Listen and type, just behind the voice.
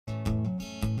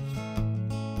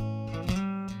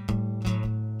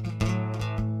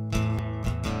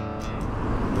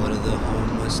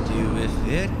homeless do if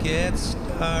it gets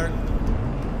dark?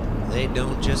 They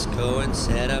don't just go and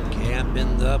set up camp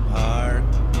in the park.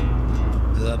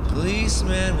 The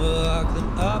policeman will lock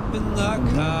them up in the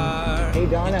car. Hey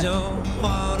Donna, you don't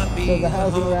wanna be so the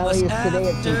housing rally is today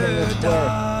at Centennial Square.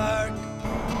 Dark.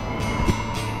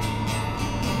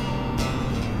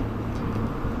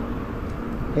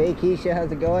 Hey Kecia,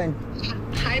 how's it going?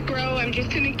 Hi bro, I'm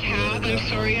just in a cab. I'm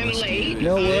sorry I'm late.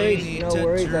 No worries, no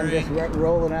worries. I'm just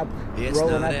rolling up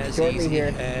shortly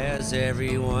here. As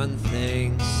everyone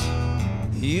thinks,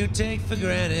 you take for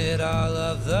granted all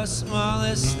of the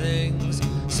smallest things.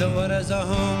 So what does a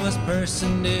homeless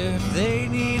person do if they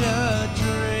need a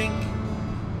drink?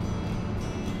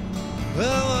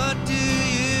 Well, what do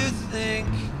you think?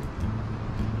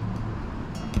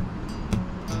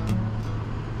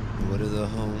 What do the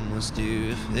homeless do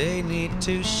if they need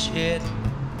to shit?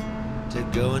 To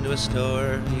go into a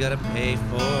store, you gotta pay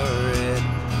for it.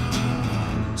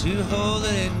 To hold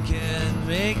it in can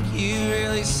make you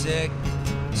really sick.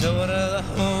 So what do the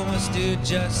homeless do?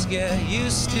 Just get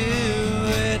used to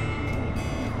it.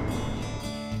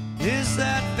 Is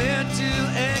that fair to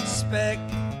expect?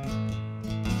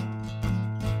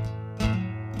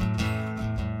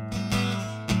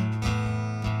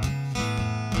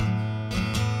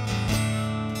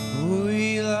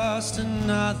 We lost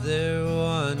another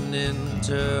one in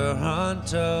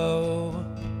Toronto.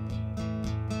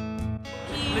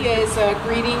 Is a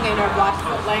greeting in our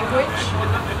Blackfoot language,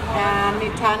 and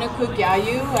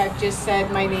Itanakugayu, I've just said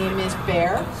my name is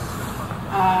Bear.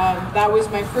 That was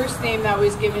my first name that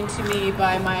was given to me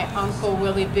by my uncle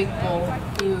Willie Big Bull,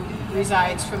 who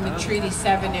resides from the Treaty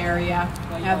 7 area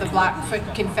of the Blackfoot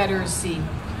Confederacy.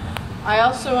 I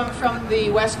also am from the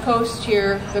west coast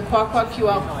here, the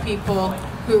Secwepemculecw people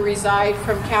who reside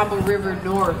from Campbell River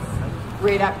North,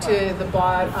 right up to the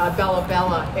Bella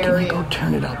Bella area. Can you go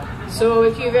turn it up? So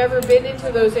if you've ever been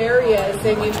into those areas,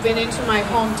 then you've been into my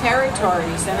home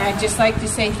territories, and I'd just like to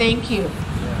say thank you.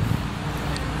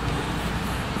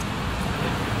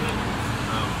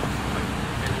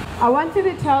 I wanted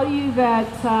to tell you that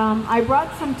I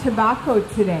brought some tobacco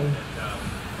today.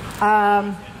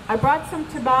 I brought some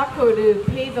tobacco to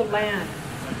pay the land.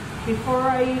 Before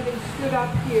I even stood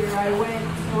up here, I went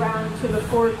around to the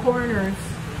four corners,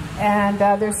 and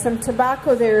there's some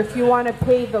tobacco there if you want to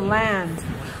pay the land.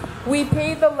 We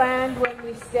pay the land when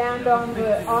we stand on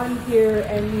here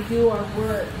and we do our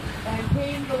work. And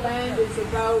paying the land is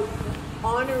about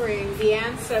honoring the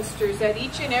ancestors that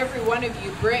each and every one of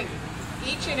you bring.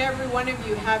 Each and every one of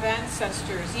you have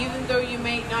ancestors, even though you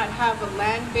may not have a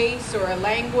land base or a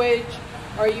language,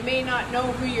 or you may not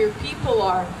know who your people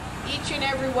are. Each and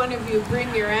every one of you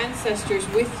bring your ancestors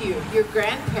with you, your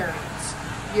grandparents,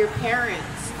 your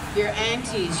parents, your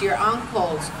aunties, your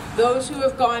uncles, those who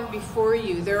have gone before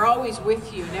you. They're always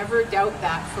with you. Never doubt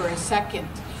that for a second.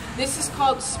 This is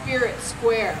called Spirit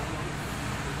Square.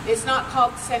 It's not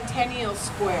called Centennial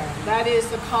Square. That is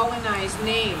the colonized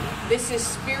name. This is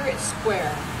Spirit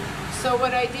Square. So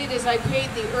what I did is I paid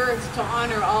the earth to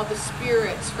honor all the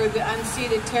spirits for the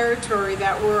unceded territory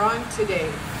that we're on today.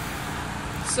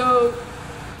 So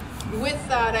with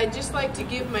that, I'd just like to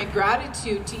give my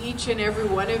gratitude to each and every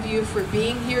one of you for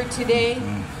being here today.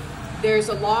 There's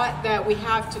a lot that we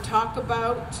have to talk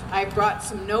about. I brought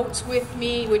some notes with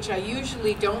me, which I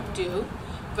usually don't do,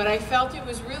 but I felt it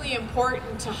was really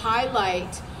important to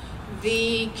highlight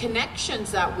the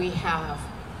connections that we have.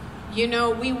 You know,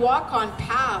 we walk on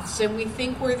paths and we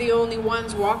think we're the only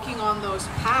ones walking on those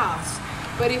paths.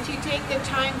 But if you take the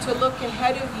time to look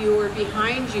ahead of you or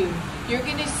behind you, you're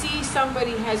going to see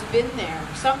somebody has been there.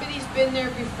 Somebody's been there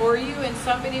before you, and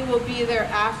somebody will be there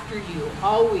after you,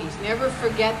 always. Never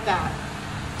forget that.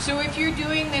 So if you're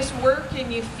doing this work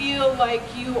and you feel like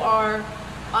you are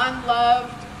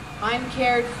unloved,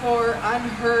 uncared for,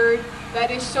 unheard,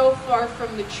 that is so far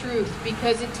from the truth,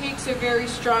 because it takes a very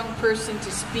strong person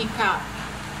to speak up.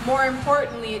 More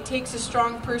importantly, it takes a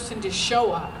strong person to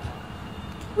show up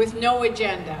with no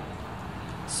agenda.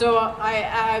 So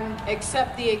I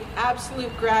accept the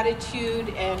absolute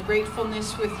gratitude and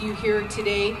gratefulness with you here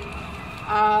today.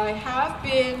 I have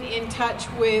been in touch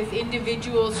with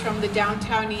individuals from the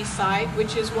downtown east side,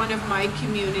 which is one of my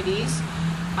communities.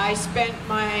 I spent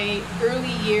my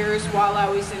early years while I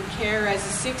was in care as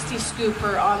a 60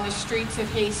 scooper on the streets of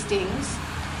Hastings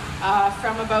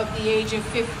from about the age of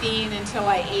 15 until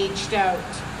I aged out.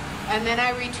 And then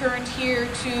I returned here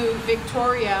to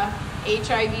Victoria,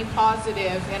 HIV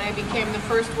positive, and I became the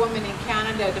first woman in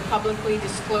Canada to publicly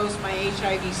disclose my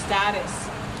HIV status.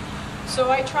 So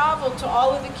I traveled to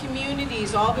all of the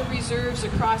communities, all the reserves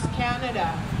across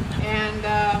Canada, and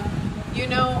you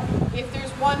know, if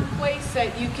there's one place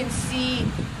that you can see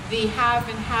the have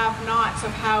and have-nots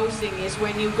of housing is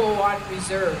when you go on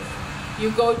reserve. You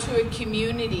go to a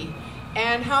community.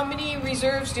 And how many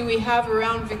reserves do we have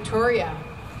around Victoria?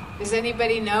 Does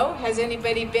anybody know? Has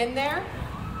anybody been there?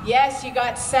 Yes, you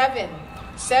got 7.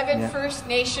 7 First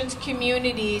Nations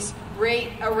communities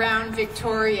right around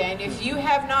Victoria. And if you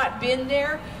have not been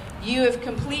there, you have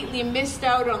completely missed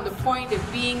out on the point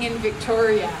of being in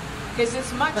Victoria, because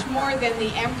it's much more than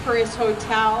the Empress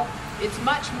Hotel. It's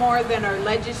much more than our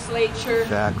legislature.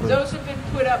 Exactly. Those have been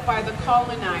put up by the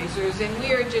colonizers, and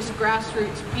we are just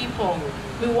grassroots people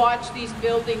who watch these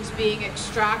buildings being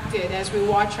extracted as we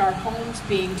watch our homes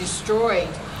being destroyed,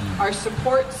 our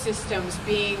support systems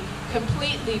being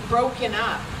completely broken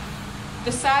up.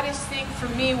 The saddest thing for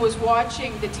me was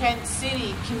watching the tent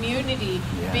city community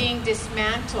being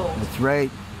dismantled. That's right.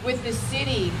 With the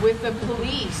city, with the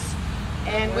police,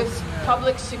 and with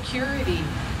public security.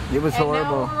 It was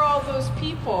horrible. And now we're all those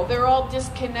people. They're all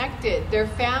disconnected. Their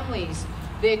families,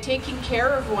 they're taking care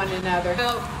of one another.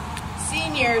 Now,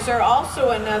 seniors are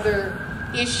also another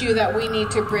issue that we need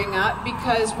to bring up,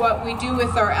 because what we do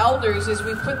with our elders is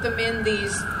we put them in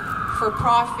these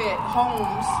for-profit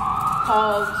homes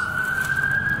called,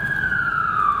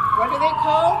 what are they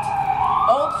called?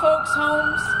 Old folks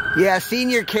homes? Yeah,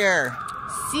 senior care.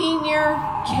 Senior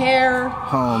care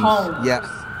homes. Yep.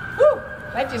 Woo!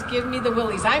 That just gives me the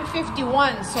willies. I'm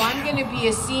 51, so I'm going to be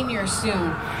a senior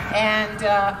soon. And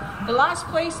the last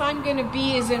place I'm going to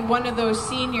be is in one of those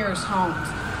seniors' homes.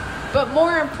 But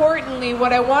more importantly,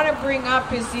 what I want to bring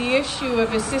up is the issue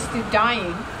of assisted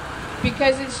dying,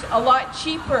 because it's a lot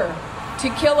cheaper to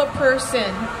kill a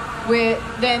person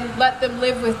than let them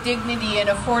live with dignity and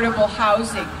affordable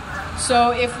housing.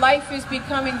 So if life is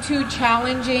becoming too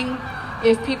challenging,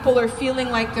 if people are feeling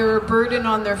like they're a burden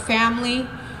on their family,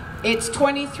 it's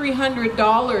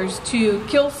 $2,300 to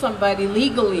kill somebody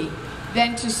legally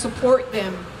than to support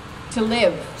them to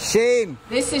live. Shame.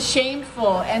 This is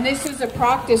shameful, and this is a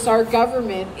practice our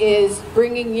government is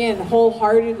bringing in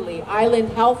wholeheartedly, island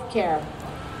health care.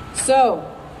 So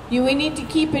we need to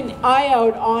keep an eye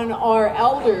out on our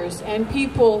elders and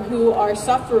people who are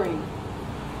suffering.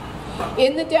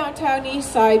 In the downtown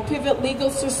east side, Pivot Legal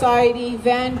Society,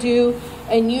 Vandu,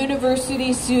 and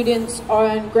university students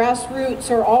and grassroots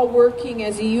are all working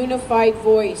as a unified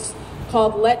voice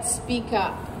called Let's Speak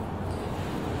Up.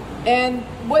 And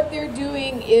what they're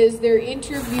doing is they're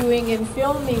interviewing and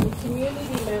filming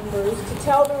community members to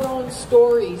tell their own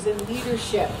stories and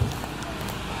leadership.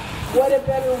 What a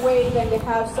better way than to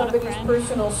have somebody's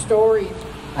personal story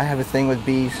I have a thing with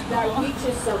bees. that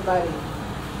reaches somebody.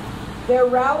 Their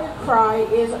rally cry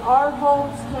is, "Our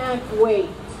homes can't wait."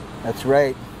 That's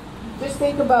right. Just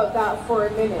think about that for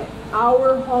a minute.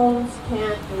 Our homes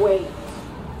can't wait.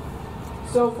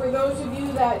 So for those of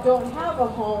you that don't have a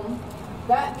home,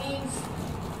 that means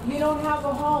you don't have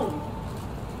a home.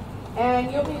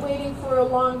 And you'll be waiting for a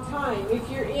long time. If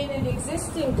you're in an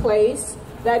existing place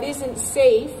that isn't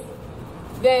safe,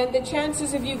 then the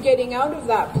chances of you getting out of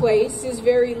that place is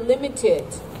very limited,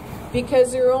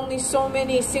 because there are only so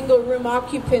many single-room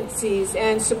occupancies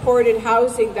and supported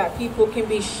housing that people can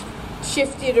be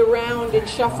shifted around and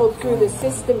shuffled through the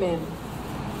system in.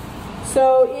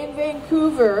 So in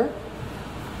Vancouver,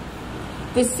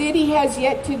 the city has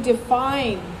yet to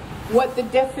define what the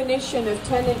definition of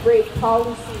tenant rate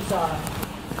policies are.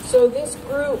 So this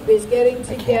group is getting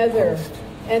together,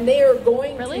 and they are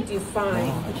going to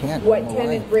define what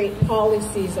tenant rate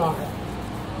policies are.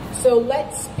 So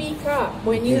let's speak up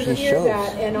when you hear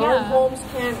that, and our homes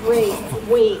can't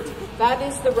wait. That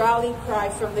is the rally cry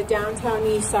from the downtown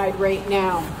east side right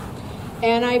now.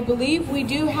 And I believe we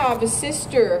do have a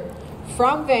sister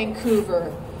from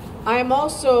Vancouver. I'm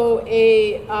also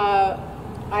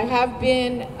I have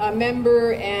been a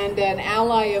member and an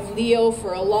ally of LEO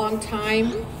for a long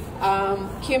time.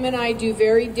 Kim and I do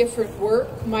very different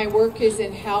work. My work is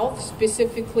in health,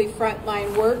 specifically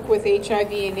frontline work with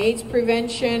HIV and AIDS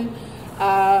prevention,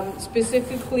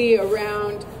 specifically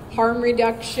around harm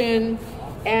reduction.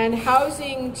 And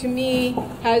housing, to me,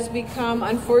 has become,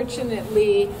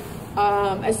 unfortunately,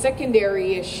 a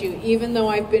secondary issue, even though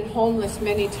I've been homeless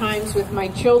many times with my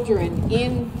children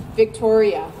in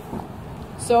Victoria.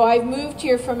 So I've moved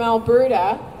here from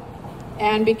Alberta,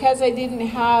 and because I didn't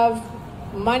have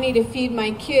money to feed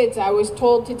my kids, I was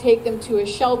told to take them to a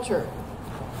shelter,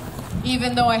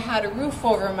 even though I had a roof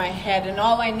over my head and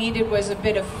all I needed was a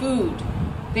bit of food.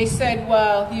 They said,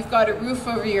 well, you've got a roof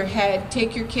over your head,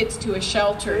 take your kids to a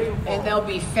shelter and they'll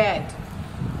be fed.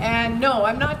 And no,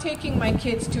 I'm not taking my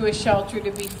kids to a shelter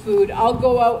to be food. I'll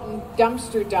go out and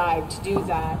dumpster dive to do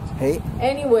that. Hey.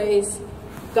 Anyways,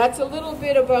 That's a little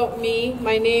bit about me.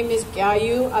 My name is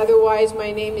Gayu, otherwise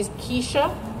my name is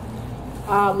Kecia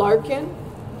Larkin.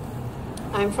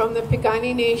 I'm from the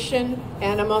Piikani Nation,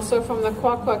 and I'm also from the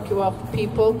Kwakwaka'wakw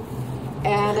people.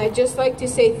 And I'd just like to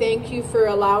say thank you for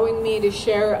allowing me to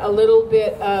share a little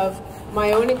bit of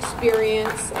my own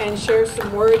experience and share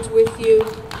some words with you.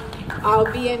 I'll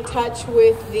be in touch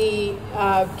with the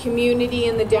community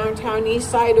in the downtown east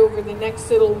side over the next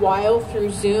little while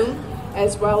through Zoom,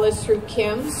 as well as through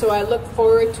Kim. So I look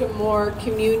forward to more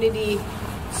community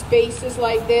spaces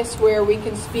like this where we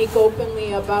can speak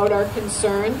openly about our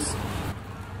concerns.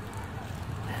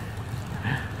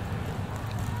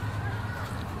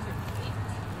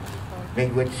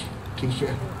 Language,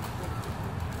 Kecia.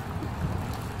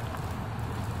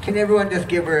 Can everyone just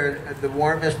give her the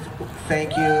warmest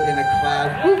thank you in a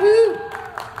clap? Woo-hoo!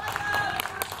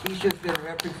 Kecia's been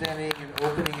representing and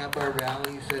opening up our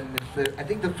rallies, and it's I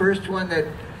think the first one that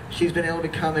she's been able to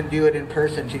come and do it in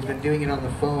person. She's been doing it on the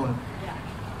phone.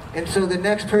 And so the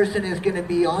next person is going to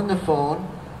be on the phone.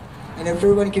 And if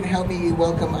everyone can help me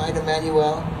welcome Ida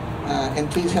Manuel, and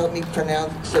please help me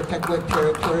pronounce Secwepemculecw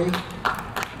Territory.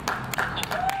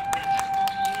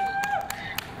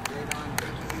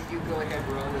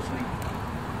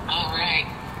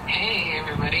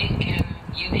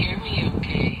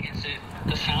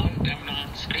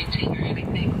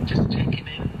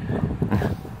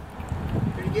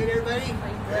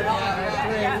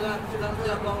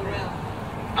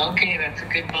 Okay, that's a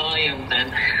good volume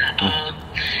then.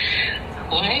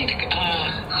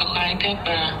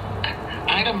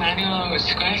 Ida Manuel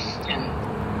Secwepemculecw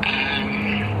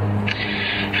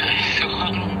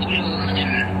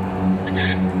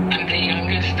I'm the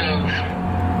youngest of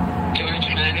George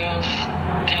Manuel's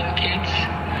 10 kids,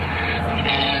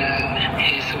 and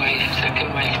his wife,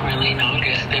 second wife, Marlene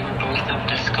August. They were both of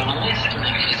the scholars, and I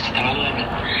just thought of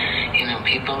it. You know,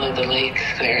 people of the lakes,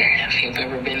 if you've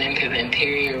ever been into the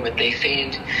interior, what they say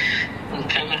in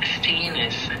Tamasteen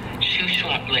is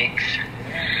Shuswap Lakes.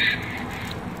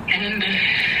 And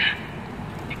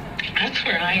that's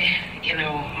where my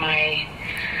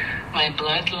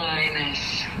bloodline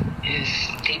is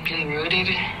deeply rooted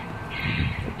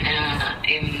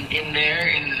in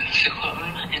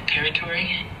Secwepemculecw Territory.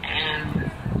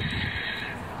 And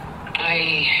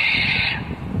I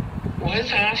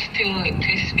was asked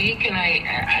to speak, and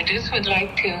I just would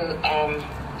like to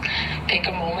take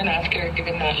a moment after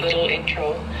giving that little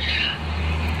intro,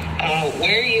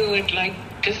 where you would like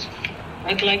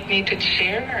me to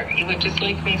share, or you would just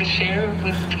like me to share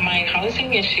with my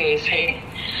housing issues, hey?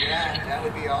 Yeah, that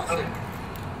would be awesome.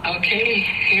 Okay,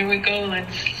 here we go.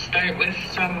 Let's start with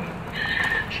some.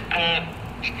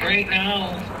 Right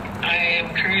now, I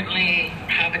am currently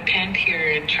have a tent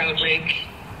here in Trout Lake.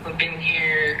 We've been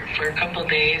here for a couple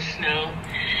days now,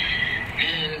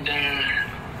 and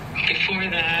before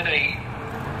that, I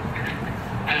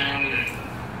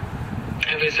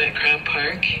was at Crab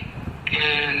Park,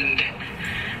 and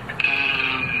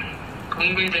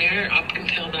we were there up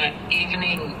until that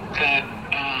evening that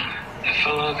a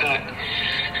fellow got.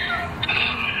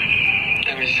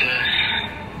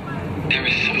 There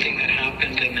was something that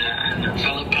happened, and a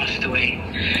fellow passed away.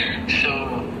 So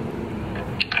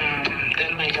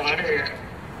then my daughter,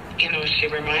 she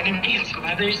reminded me it's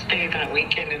Mother's Day that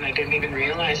weekend, and I didn't even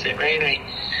realize it, right?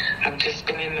 I've just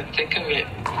been in the thick of it.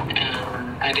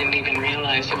 I didn't even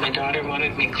realize that my daughter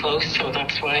wanted me close, so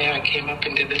that's why I came up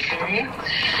into this area.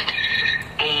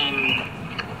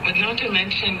 But not to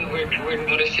mention, we're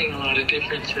noticing a lot of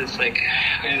differences, like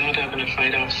we're not having to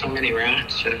fight off so many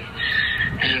rats, and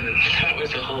that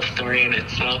was a whole story in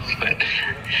itself. But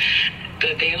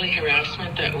the daily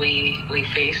harassment that we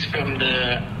face from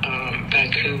the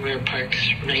Vancouver Parks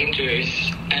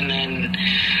Rangers, and then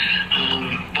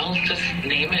I'll just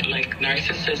name it like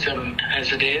narcissism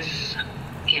as it is.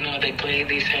 They play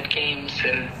these head games,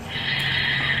 and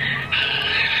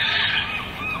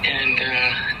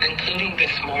including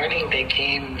this morning, they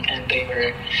came and they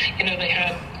were, they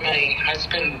had my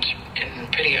husband in a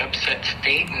pretty upset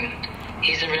state, and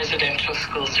he's a residential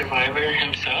school survivor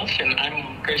himself, and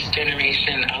I'm first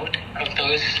generation out of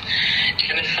those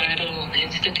genocidal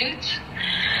institutes.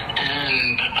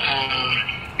 And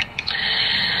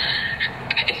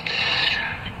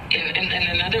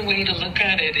and another way to look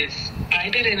at it is, I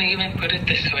didn't even put it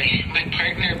this way. My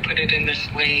partner put it in this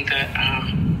way that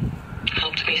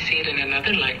helped me see it in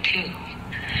another light too.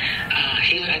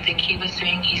 I think he was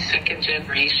saying he's second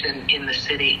generation in the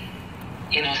city.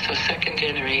 So second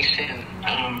generation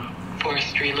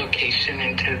forced relocation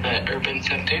into the urban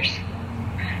centers.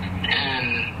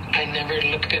 And I never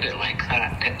looked at it like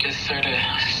that. It just sort of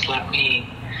slapped me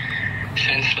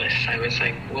senseless. I was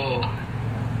like, whoa,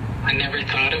 I never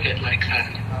thought of it like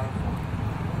that.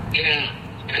 Yeah,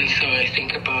 and so I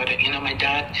think about it. You know, my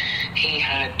dad,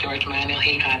 George Manuel,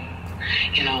 he had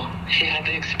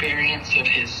the experience of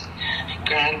his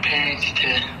grandparents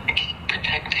to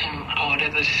protect him out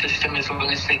of the system as long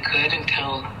as they could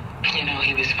until, you know,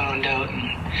 he was found out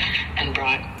and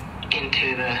brought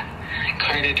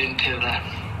carted into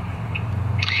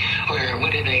or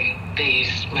what do they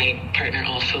use, my partner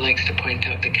also likes to point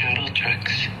out the cattle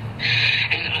trucks.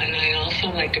 And I also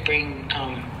like to bring,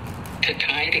 to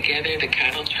tie together the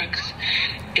cattle trucks.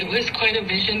 It was quite a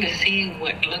vision to see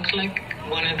what looked like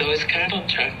one of those cattle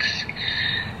trucks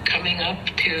coming up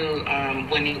to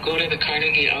when you go to the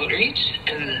Carnegie Outreach,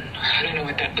 and I don't know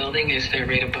what that building is there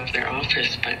right above their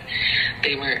office, but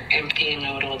they were emptying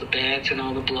out all the beds and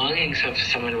all the belongings of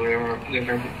someone. We were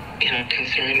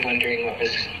concerned, wondering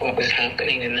what was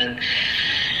happening, and then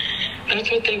that's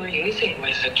what they were using,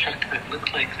 was a truck that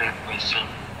looked like that, was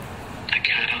a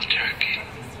cattle truck.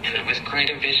 And it was quite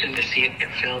a vision to see it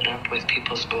get filled up with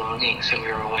people's belongings, and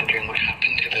we were wondering what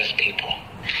happened to those people.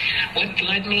 What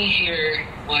led me here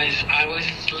was I was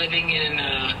living in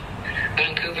a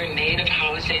Vancouver Native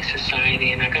Housing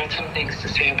Society, and I got some things to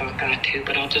say about that too,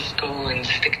 but I'll just go and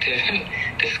stick to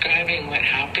describing what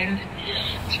happened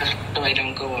so I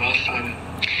don't go off on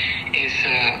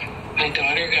my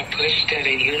daughter got pushed at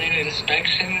a unit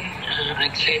inspection,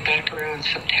 I'd say back around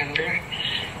September,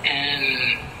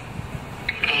 and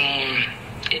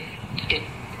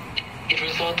it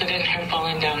resulted in her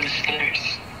falling down the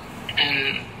stairs.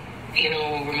 And, you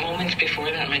know, moments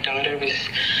before that, my daughter was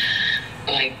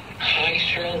like high,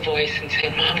 shrill voice and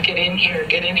said, "Mom, get in here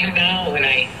now." And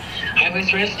I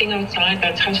was resting outside.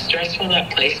 That's how stressful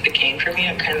that place became for me.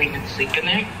 I couldn't even sleep in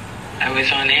there. I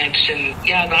was on edge, and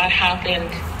yeah, that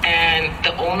happened. And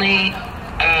the only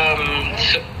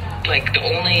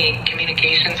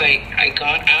communications I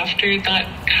got after that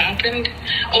happened.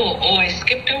 I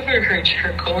skipped over her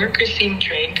coworker seemed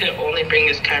trained to only bring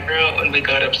his camera out when we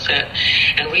got upset.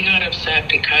 And we got upset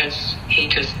because she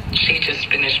just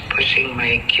finished pushing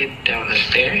my kid down the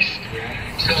stairs.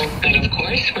 So then of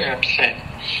course we're upset.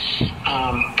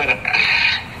 But I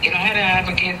had to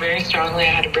advocate very strongly. I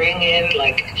had to bring in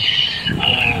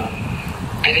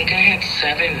I think I had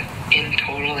 7 in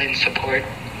total in support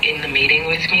in the meeting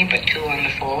with me, but 2 on the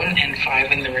phone and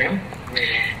 5 in the room.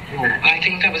 I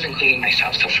think that was including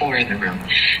myself, so 4 in the room,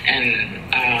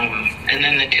 and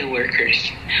then the 2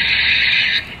 workers.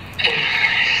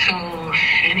 So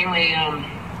anyway,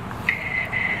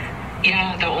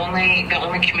 the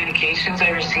only communications I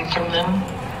received from them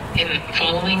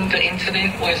following the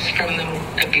incident was from the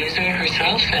abuser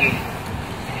herself, and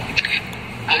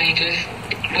I just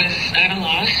was at a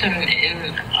loss, and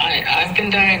I've been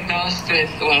diagnosed with,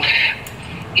 I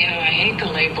hate the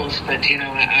labels, but,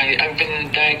 I've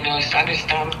been diagnosed,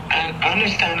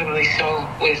 understandably so,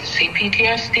 with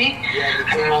CPTSD.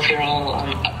 I don't know if you're all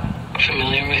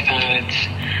familiar with that. It's,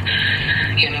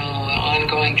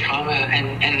 ongoing trauma,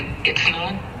 and it's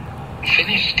not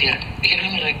finished yet.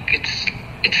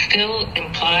 It still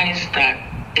implies that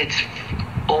it's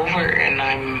over, and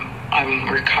I'm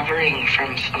recovering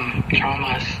from some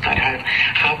traumas that have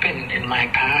happened in my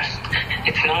past.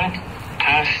 It's not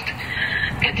past.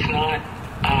 It's not,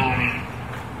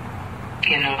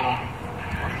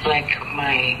 like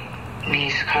my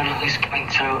niece Carlos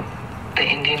points out, the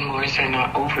Indian wars are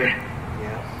not over.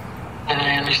 And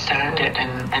I understand it.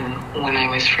 And when I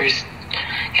was first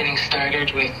getting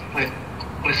started with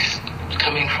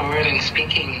coming forward and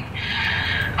speaking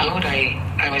out,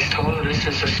 I was told this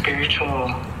is a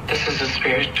spiritual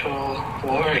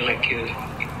war. Like you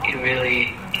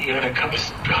gotta come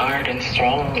hard and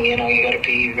strong. You gotta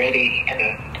be ready.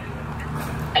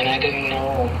 And I didn't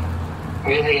know.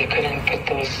 Really, I couldn't put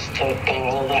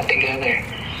all that together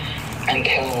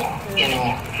until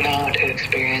now to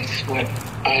experience what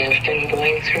I have been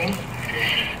going through.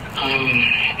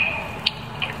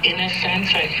 In a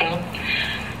sense, I felt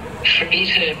free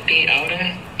to be out of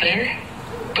there,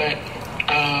 but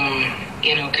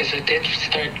because I did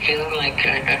start feeling like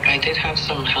I did have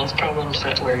some health problems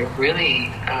that were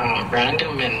really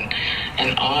random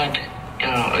and odd.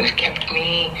 It kept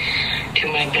me to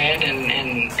my bed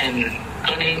and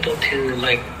unable to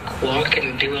walk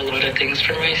and do a lot of things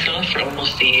for myself for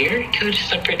almost a year. 2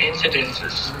 separate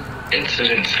incidents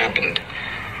happened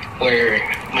where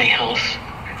my health.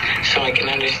 So I can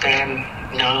understand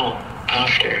now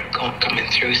after coming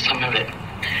through some of it,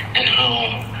 and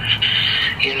how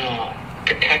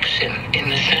protection in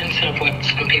the sense of what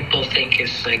some people think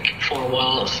is like 4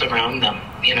 walls around them,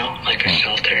 like a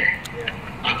shelter,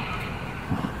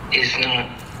 is not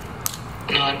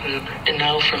and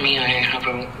now for me, I have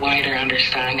a wider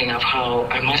understanding of how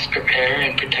I must prepare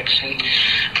and protection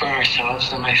for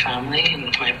ourselves and my family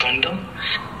and my bundle.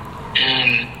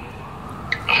 And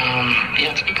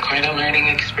it's been quite a learning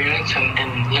experience,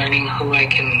 and learning who I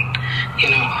can,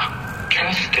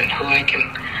 trust, and who I can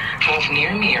have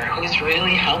near me, or who's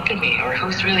really helping me, or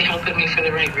who's really helping me for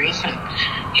the right reason,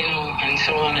 and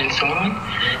so on and so on.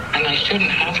 And I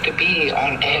shouldn't have to be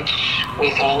on edge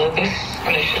with all of this,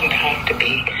 and I shouldn't have to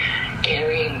be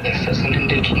carrying this as an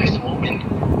Indigenous woman,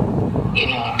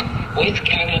 with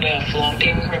Canada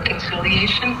flaunting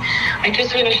reconciliation. I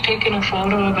just finished taking a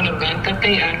photo of an event that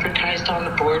they advertised on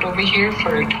the board over here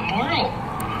for tomorrow.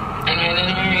 And I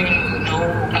didn't even know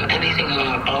anything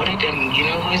about it. And you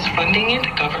know who's funding it?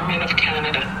 Government of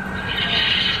Canada.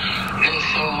 And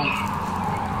so,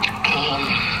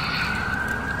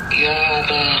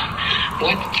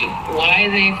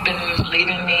 why they've been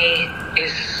leaving me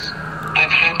is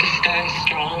I've had to stand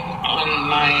strong on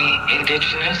my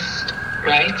Indigenous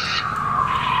rights,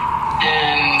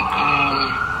 and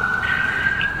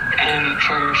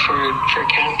for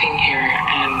camping here.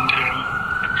 And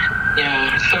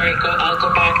I'll go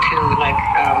back to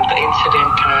the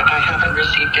incident. I haven't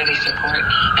received any support,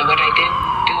 and what I did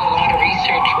do a lot of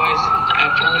research was I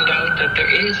found out that there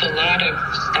is a lot of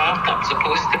stuff that's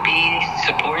supposed to be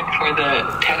support for the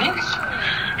tenants,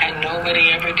 and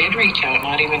nobody ever did reach out,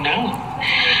 not even now.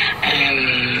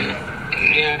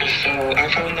 And so I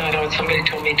found that out. Somebody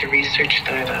told me to research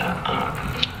that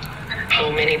how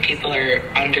many people are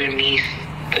underneath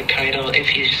the title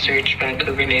if you search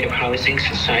Vancouver Native Housing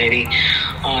Society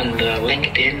on the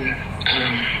LinkedIn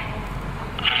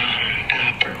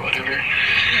app or whatever.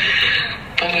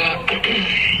 But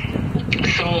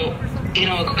so it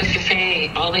goes to say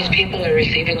all these people are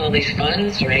receiving all these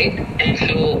funds, right? And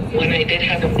so when I did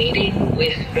have a meeting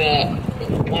with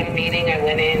one meeting I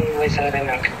went in was at an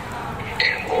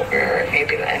October,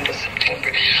 maybe the end of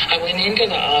September. I went into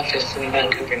the office in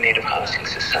Vancouver Native Housing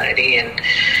Society, and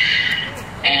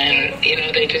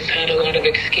they just had a lot of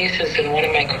excuses. And one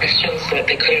of my questions that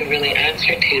they couldn't really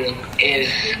answer to is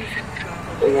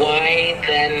why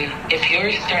then, if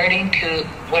you're starting to,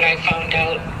 what I found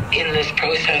out in this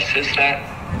process is that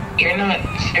you're not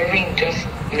serving just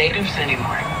natives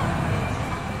anymore.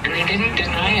 And they didn't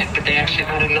deny it, but they actually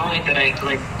got annoyed that I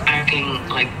acting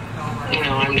like,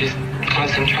 I'm just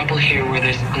causing trouble here where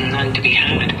there's none to be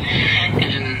had.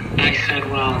 And I said,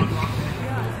 well,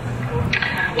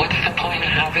 what's the point of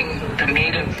having the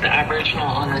natives, the Aboriginal,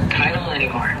 on the title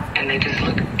anymore? And they just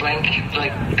looked blank,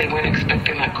 like they weren't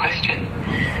expecting that question.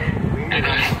 And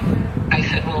I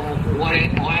said, well,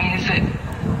 why is it?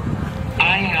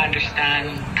 I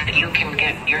understand that you can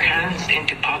get your hands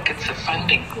into pockets of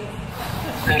funding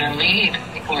that are made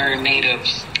for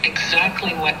natives.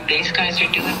 Exactly what these guys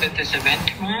are doing with this event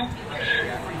tomorrow.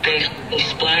 They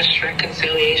splash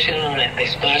reconciliation on it. They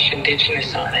splash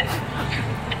Indigenous on it.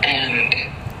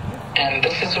 And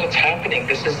this is what's happening.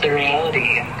 This is the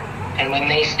reality. And when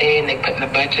they stay and they put in the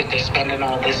budget, they're spending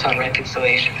all this on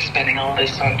reconciliation, they're spending all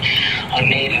this on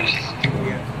natives.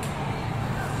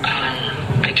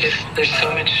 There's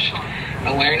so much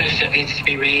awareness that needs to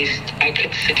be raised. I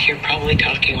could sit here probably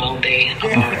talking all day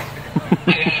about it.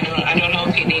 I don't know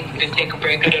if you need to take a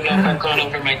break. I don't know if I've gone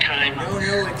over my time. No,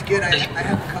 it's good. I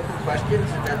have a couple questions,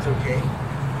 if that's okay.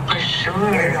 For sure.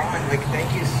 Right on.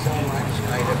 Thank you so much,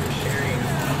 Ida, for sharing.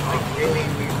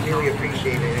 We really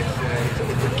appreciate it.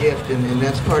 It's a gift, and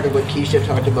that's part of what Kecia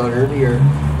talked about earlier,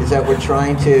 is that we're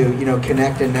trying to,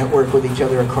 connect and network with each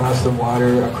other across the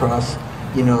water, across,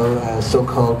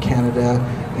 so-called Canada,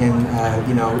 and,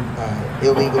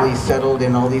 illegally settled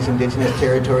in all these Indigenous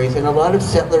territories. And a lot of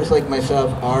settlers like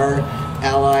myself are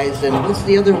allies. And what's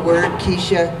the other word,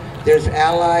 Kecia? There's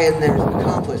ally and there's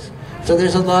accomplice. So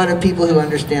there's a lot of people who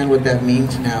understand what that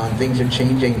means now, and things are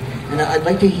changing. And I'd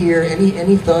like to hear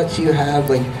any thoughts you have.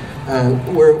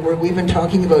 We've been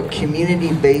talking about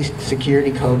community-based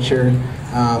security culture,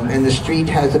 and the street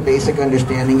has a basic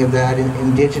understanding of that. And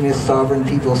Indigenous sovereign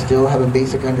people still have a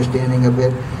basic understanding of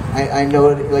it. I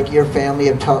know, your family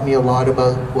have taught me a lot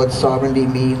about what sovereignty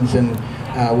means and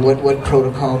what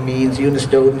protocol means. You and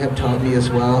Stoughton have taught me as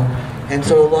well. And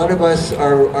so a lot of us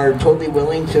are totally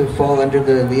willing to fall under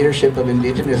the leadership of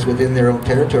Indigenous within their own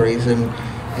territories.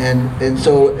 And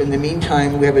so in the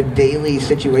meantime, we have a daily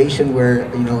situation where,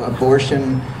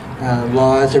 abortion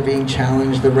laws are being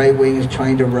challenged, the right wing is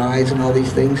trying to rise and all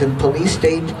these things. And police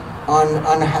state on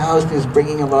unhoused is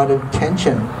bringing a lot of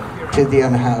tension to the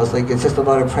unhoused. It's just a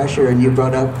lot of pressure. And you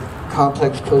brought up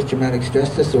complex post-traumatic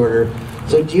stress disorder.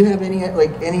 So do you have any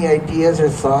ideas or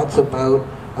thoughts about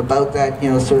about that,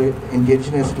 sort of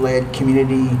Indigenous-led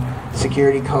community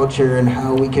security culture and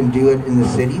how we can do it in the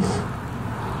cities?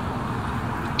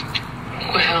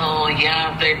 Well,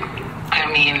 yeah,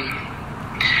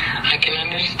 I can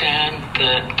understand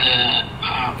the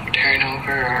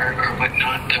turnover or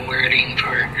whatnot, the wording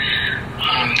for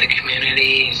the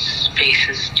community's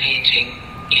faces changing,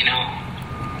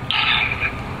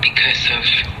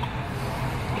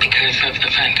 because of the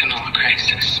fentanyl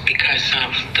crisis, because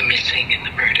of the missing and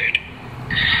the murdered.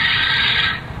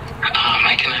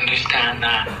 I can understand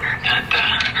that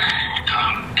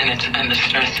and the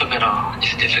stress of it all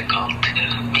is difficult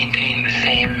to maintain the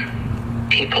same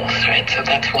peoples, right? So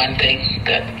that's one thing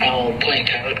that I'll point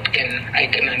out. I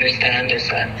can understand is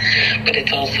that, but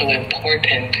it's also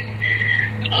important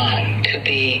to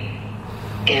be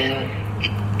in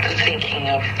the thinking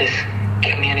of this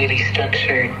community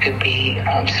structure to be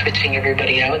switching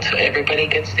everybody out so everybody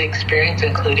gets the experience,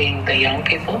 including the young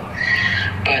people,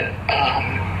 but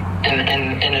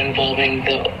and involving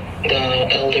the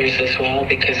elders as well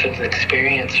because of the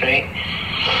experience, right?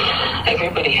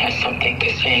 Everybody has something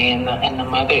to say, and the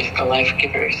mothers, the life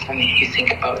givers, and you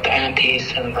think about the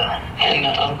aunties and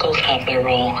the uncles have their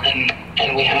role,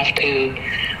 and we have to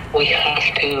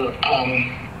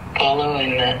follow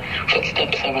in the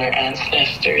footsteps of our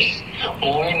ancestors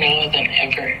more now than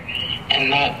ever,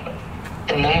 and that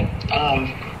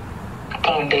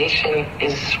foundation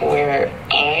is where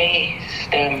I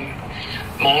stem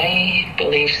my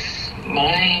beliefs,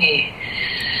 my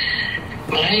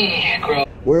growth.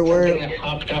 Something that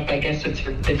popped up, I guess it's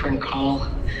a different call.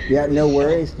 Yeah, no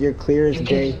worries. You're clear as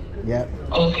day. Yeah.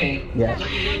 Okay. Yeah.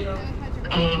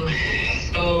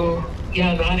 So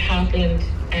yeah, that happened,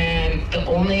 and the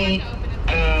only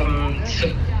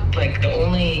the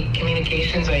only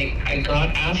communications I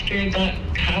got after that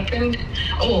happened.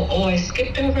 Oh, I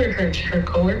skipped over her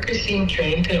coworker seemed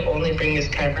trained to only bring his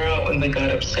camera out when they got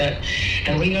upset,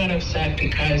 and we got upset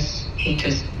because she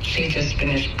just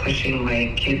finished pushing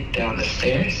my kid down the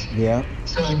stairs. Yeah.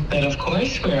 So that of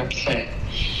course we're upset.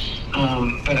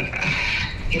 But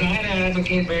I had to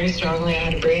advocate very strongly. I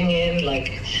had to bring in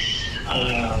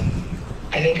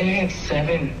I think I had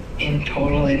 7 in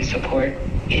total in support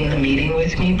in the meeting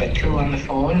with me, but 2 on the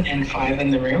phone and 5 in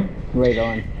the room. Right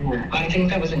on. I think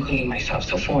that was including myself,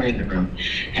 so 4 in the room,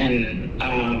 and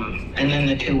then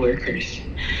the 2 workers.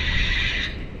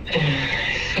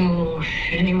 So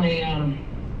anyway,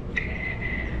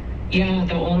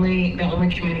 the only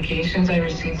communications I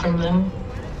received from them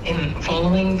in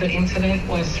following the incident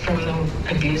was from the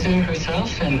abuser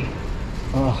herself, and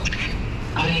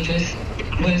I just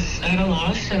was at a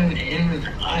loss, and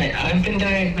I've been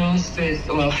diagnosed with,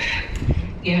 I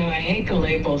hate the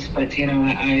labels, but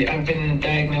I've been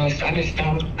diagnosed,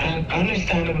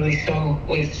 understandably so,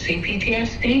 with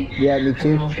CPTSD. Yeah, me too. I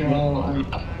don't know if you're all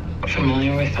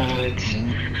familiar with that. It's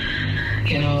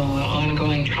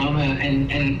ongoing trauma, and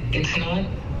it's not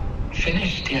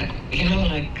finished yet.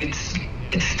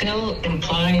 It still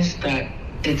implies that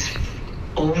it's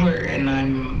over, and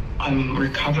I'm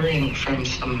recovering from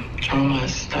some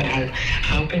traumas that had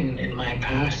happened in my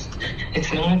past.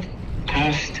 It's not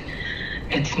past.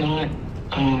 It's not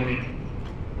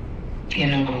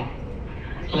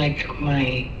like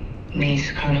my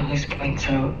niece kind of always points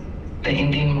out, the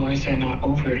Indian wars are not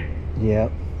over.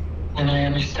 Yep. And I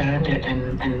understand it,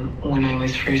 and when I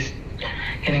was first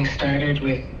getting started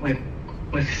with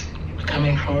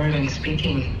coming forward and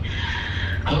speaking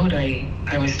out,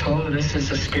 I was told this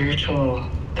is a spiritual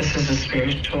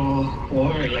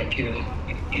war. Like you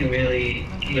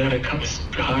gotta come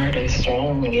hard and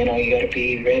strong. You gotta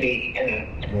be ready,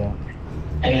 and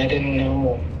I didn't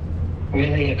know.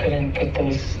 Really, I couldn't put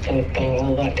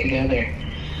all that together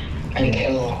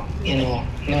until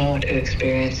now to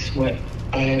experience what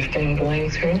I've been going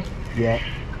through. Yeah.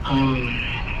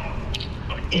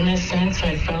 In a sense,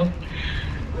 I felt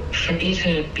free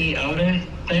to be out of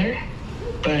there,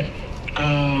 but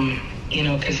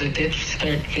because it did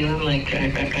start feeling like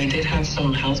I did have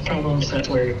some health problems that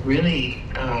were really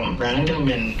random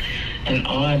and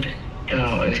odd.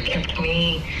 It kept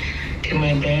me to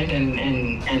my bed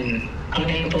and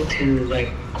unable to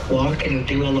walk and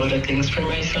do a lot of things for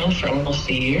myself for almost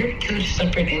a year. 2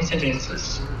 separate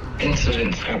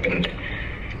incidents happened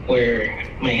where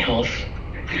my health.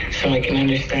 So I can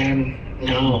understand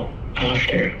now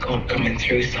after coming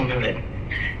through some of it,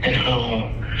 and how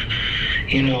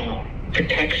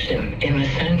protection in the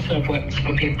sense of what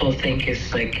some people think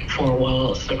is 4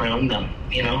 walls around them,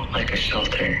 like a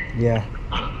shelter. Yeah.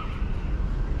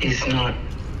 Is not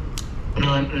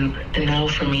now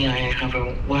for me, I have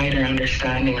a wider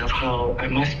understanding of how I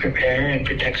must prepare and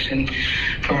protection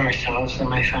for ourselves and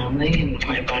my family and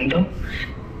my bundle.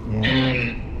 Yeah.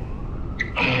 And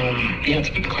it's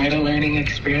been quite a learning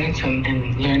experience and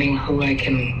learning who I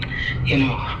can,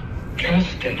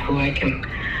 trust and who I can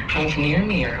have near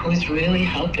me, or who's really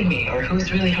helping me, or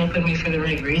who's really helping me for the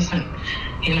right reason,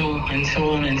 and so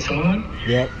on and so on.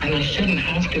 Yep. And I shouldn't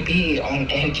have to be on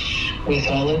edge with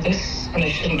all of this, and I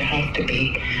shouldn't have to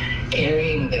be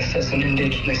carrying this as an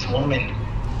Indigenous woman,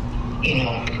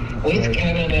 with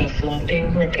Canada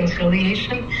flaunting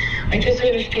reconciliation. I just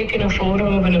finished taking a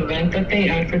photo of an event that they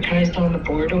advertised on the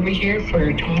board over here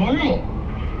for tomorrow.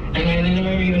 And I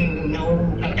never even know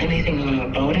anything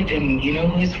about it. And you know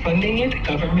who's funding it?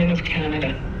 Government of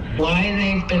Canada. Why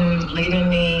they've been leading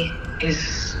me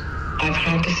is I've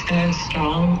had to stand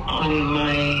strong on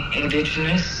my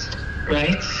Indigenous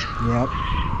rights. Yep.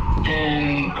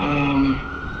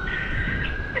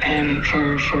 And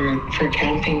for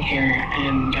camping here,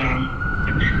 and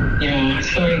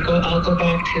I'll go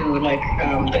back to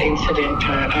the incident.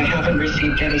 I haven't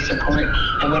received any support,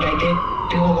 and what I did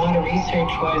do a lot of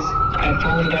research was I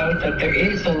found out that there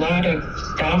is a lot of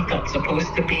staff that's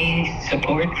supposed to be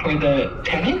support for the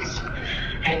tenants,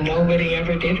 and nobody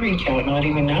ever did reach out, not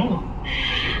even now.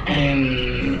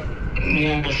 And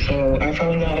so I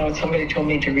found that out. Somebody told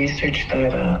me to research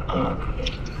that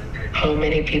how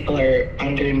many people are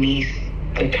underneath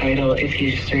the title if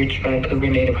you search Vancouver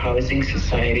Native Housing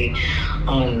Society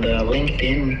on the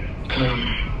LinkedIn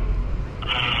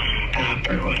app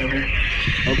or whatever.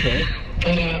 Okay.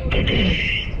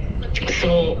 But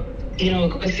so,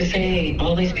 it goes to say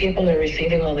all these people are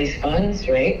receiving all these funds,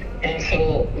 right? And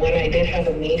so when I did have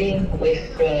a meeting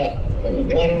with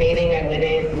one meeting I went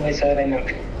in was in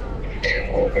October,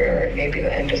 or maybe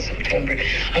the end of September.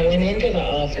 I went into the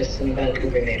office in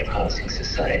Vancouver Native Housing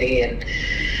Society, and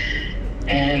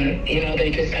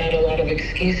they just had a lot of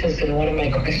excuses. And one of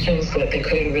my questions that they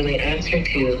couldn't really answer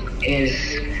to is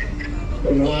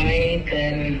why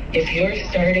then, if you're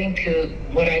starting to,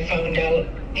 what I found out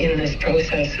in this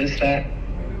process is that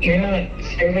you're not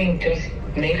serving just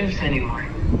natives anymore.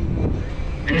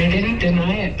 And they didn't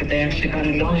deny it, but they actually got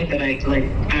annoyed that I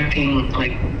acting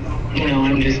like,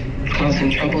 I'm just causing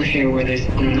trouble here where there's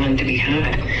none to be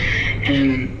had.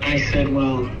 And I said,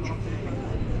 well,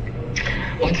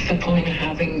 what's the point of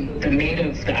having the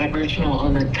native, the Aboriginal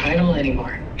on the title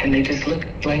anymore? And they just looked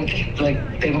blank,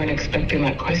 like they weren't expecting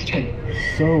that question.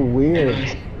 So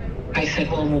weird. I said,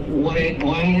 well,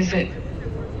 why is it?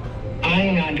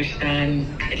 I understand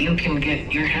that you can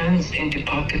get your hands into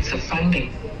pockets of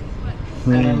funding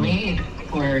that are made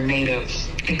for natives.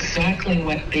 Exactly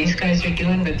what these guys are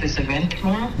doing with this event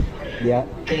tomorrow. Yeah.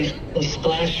 They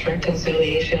splash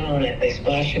reconciliation on it. They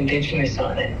splash Indigenous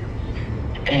on it.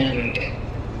 And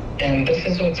this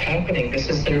is what's happening. This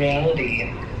is the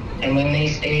reality. And when they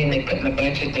stay and they put in the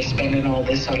budget, they're spending all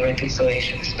this on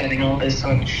reconciliation, spending all this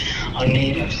on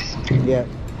natives. Yeah.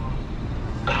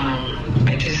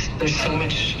 There's so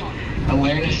much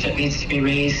awareness that needs to be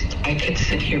raised. I could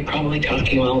sit here probably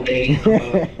talking all day.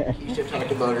 Kecia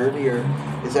talked about earlier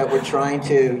is that we're trying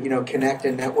to, connect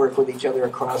and network with each other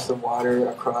across the water,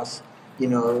 across,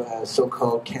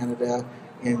 so-called Canada,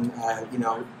 and,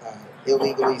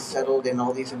 illegally settled in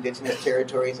all these Indigenous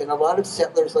territories. And a lot of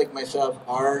settlers like myself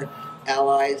are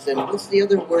allies. And what's the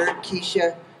other word,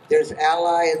 Kecia? There's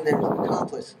ally and there's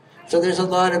accomplice. So there's a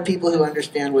lot of people who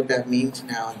understand what that means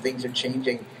now, and things are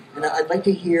changing. And I'd like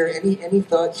to hear any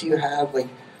thoughts you have.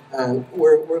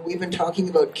 We've been talking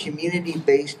about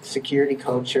community-based security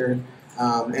culture,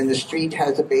 and the street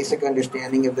has a basic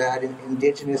understanding of that, and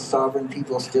Indigenous sovereign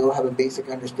people still have a basic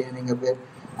understanding of it.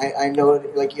 I know,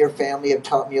 your family have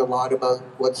taught me a lot about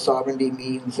what sovereignty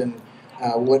means and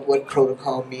what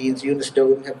protocol means. You and the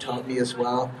Stoughton have taught me as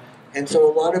well. And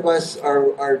so a lot of us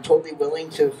are totally willing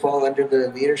to fall under the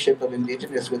leadership of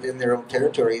Indigenous within their own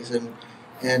territories.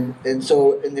 And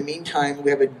so in the meantime,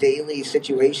 we have a daily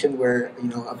situation where,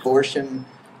 abortion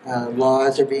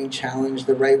laws are being challenged,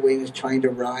 the right wing is trying to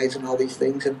rise and all these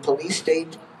things. And police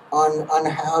state on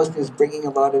unhoused is bringing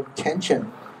a lot of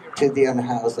tension to the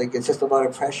unhoused. It's just a lot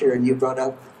of pressure. And you brought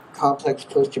up complex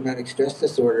post-traumatic stress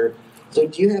disorder. So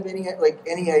do you have any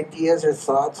ideas or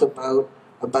thoughts about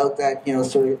that,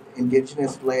 sort of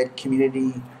Indigenous-led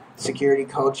community security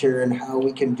culture and how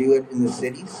we can do it in the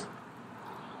cities?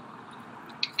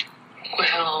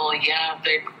 Well, yeah,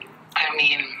 I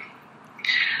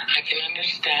can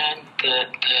understand the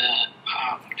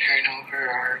turnover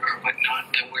or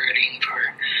whatnot, the wording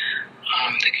for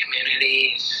the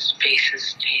community's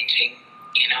faces changing,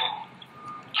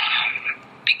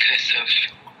 because of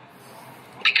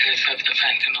because of the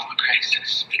fentanyl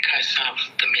crisis, because of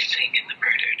the missing and the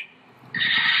murdered.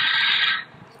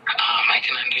 I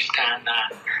can understand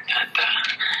that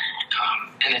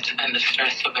and the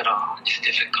stress of it all is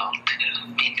difficult to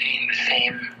maintain the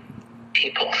same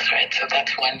peoples, right? So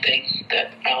that's one thing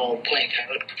that I'll point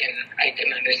out, and I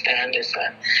can understand is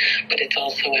that, but it's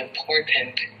also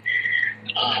important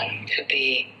to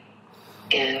be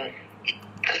in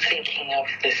the thinking of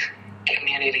this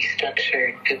community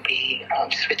structure to be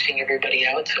switching everybody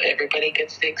out so everybody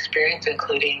gets the experience,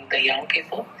 including the young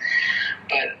people,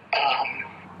 but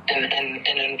and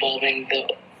involving the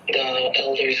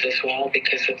elders as well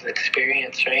because of the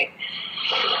experience, right?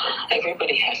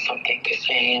 Everybody has something to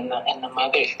say, and the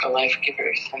mothers, the life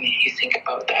givers, and you think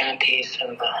about the aunties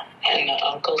and the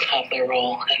uncles have their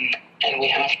role, and we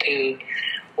have to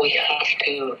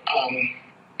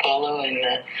follow in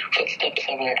the footsteps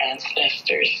of our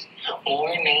ancestors more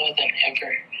now than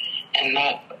ever, and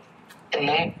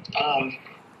that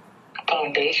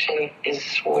foundation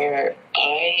is where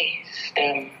I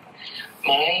stem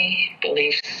my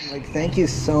beliefs. Like, thank you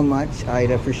so much,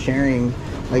 Ida, for sharing.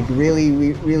 Like, really,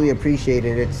 we really appreciate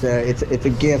it. It's a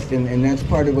gift, and that's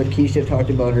part of what Kecia talked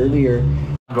about earlier.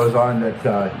 Goes on that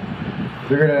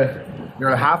they're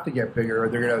gonna have to get bigger, or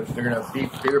they're gonna be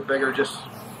bigger just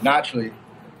naturally.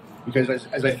 Because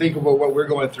as I think about what we're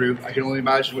going through, I can only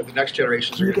imagine what the next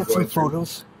generations are going to go through. Get some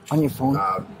photos on your phone.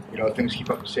 Things keep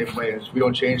up the same way. As we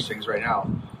don't change things right now,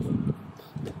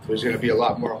 there's going to be a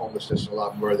lot more homelessness and a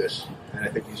lot more of this. And I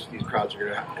think these crowds are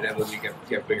going to inevitably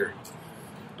get bigger.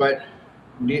 But,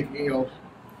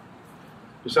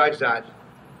 besides that,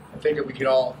 I think that we can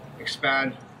all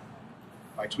expand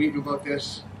by tweeting about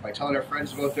this, by telling our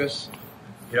friends about this,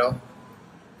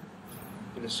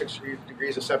 in the 6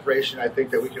 degrees of separation. I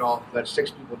think that we can all let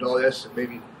 6 people know this and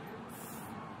maybe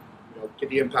get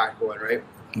the impact going, right?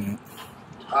 Mm-hmm.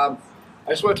 I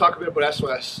just want to talk a bit about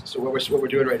SOS. So what we're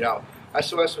doing right now.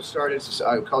 SOS was started,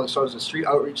 I call it a Street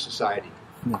Outreach Society.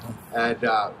 Mm-hmm. And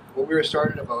what we were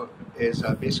started about is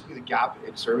basically the gap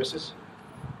in services.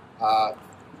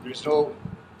 There's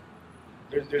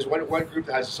one group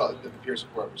that has the peer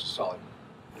support, which is solid,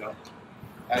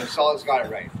 and solid's got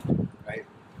it right.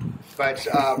 But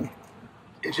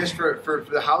it's just for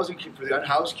the housing, for the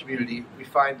unhoused community, we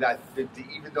find that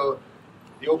even though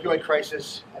the opioid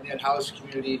crisis and the unhoused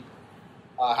community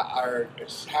are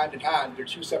hand in hand, they're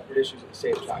 2 separate issues at the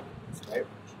same time, right?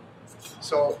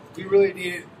 So we really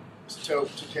needed to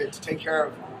take care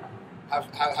of,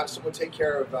 have someone take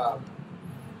care of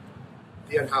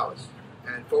the unhoused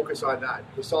and focus on that.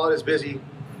 Because Solid is busy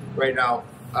right now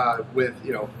with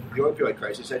the opioid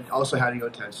crisis and also handing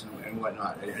out tents and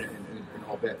whatnot and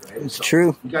all bit, right? It's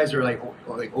true. You guys are like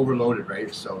overloaded,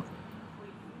 right? So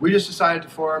we just decided to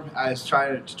form as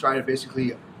trying to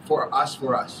basically for us,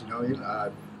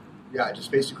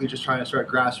 just basically just trying to start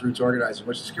grassroots organizing,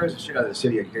 which scares the shit out of the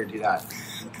city. I guarantee that.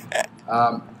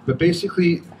 But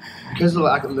basically, because of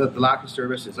the lack of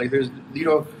services, like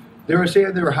they were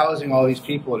saying they were housing all these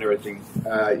people and everything,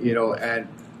 and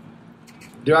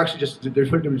they're actually they're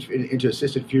putting them into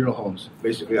assisted funeral homes,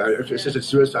 basically, or assisted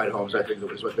suicide homes. I think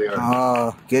is what they are.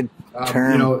 Oh, good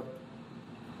term.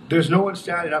 There's no one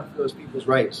standing up for those people's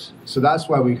rights, so that's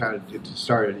why we kind of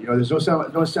started. There's no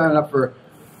one standing up for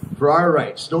our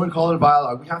rights. No one calling a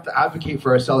dialogue. We have to advocate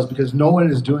for ourselves because no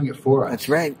one is doing it for us. That's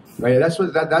right. Right. That's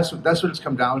what it's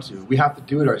come down to. We have to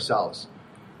do it ourselves.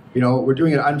 We're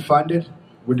doing it unfunded.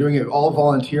 We're doing it all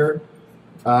volunteer.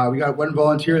 We got one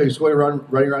volunteer that's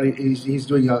running around. He's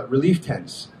doing relief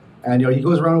tents, and he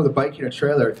goes around with a bike and a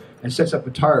trailer and sets up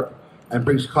a tarp and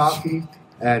brings coffee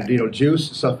and juice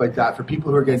and stuff like that for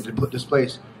people who are getting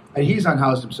displaced. And he's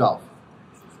unhoused himself.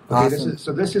 Okay,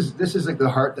 awesome. This is like the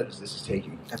heart that this is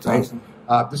taking. That's right? Awesome.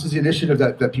 This is the initiative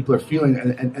that people are feeling,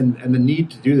 and the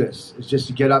need to do this is just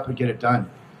to get up and get it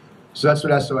done. So that's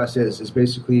what SOS is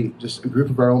basically just a group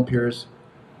of our own peers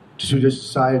who just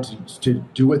decide to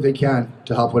do what they can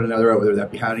to help one another out, whether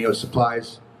that be handing out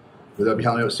supplies, whether that be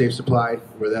handing out safe supply,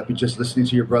 whether that be just listening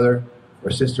to your brother or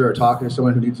sister or talking to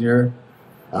someone who needs an ear,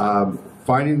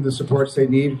 finding the supports they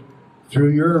need through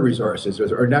your resources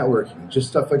or networking, just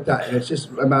stuff like that. And it's just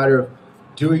a matter of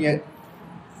doing it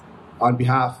on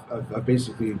behalf of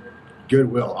basically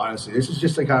goodwill, honestly. This is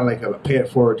just kind of like a pay it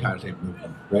forward kind of type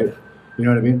movement, right? You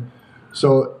know what I mean?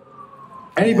 So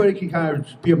anybody can kind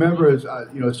of be a member of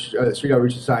Street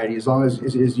Outreach Society as long as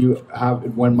you have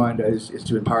in one mind is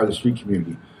to empower the street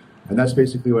community. And that's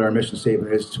basically what our mission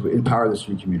statement is, to empower the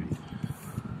street community.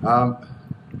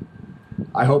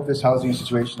 I hope this housing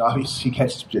situation obviously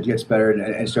gets better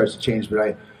and starts to change, but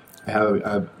I have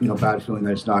a bad feeling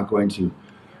that it's not going to.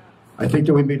 I think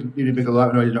that we need to make a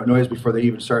lot of noise before they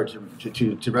even start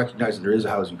to recognize that there is a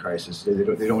housing crisis. They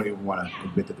don't even want to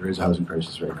admit that there is a housing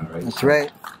crisis right now, right? That's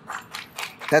right.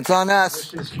 That's on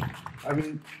us. I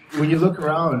mean, when you look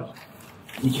around,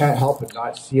 you can't help but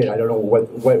not see it. I don't know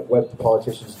what the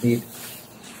politicians need,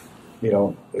 you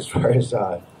know, as far as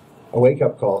a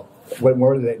wake-up call. What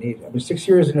more do they need? I mean, 6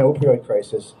 years in an opioid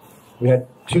crisis. We had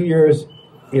 2 years,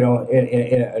 you know,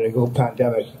 in a global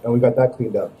pandemic, and we got that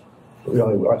cleaned up. You know,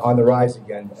 on the rise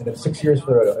again, and then 6 years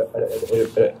for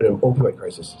an opioid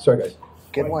crisis. Sorry, guys.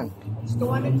 Good one. The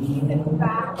one that keep it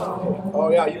back.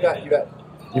 Oh yeah, you bet.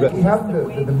 We have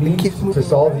the means to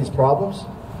solve these problems.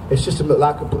 It's just a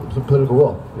lack of political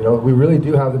will. You know, we really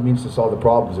do have the means to solve the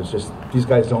problems. It's just these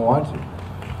guys don't want to.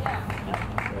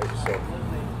 Right, so,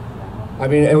 I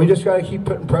mean, and we just got to keep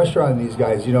putting pressure on these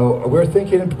guys. You know, we're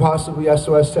thinking possibly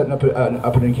SOS setting up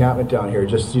an encampment down here,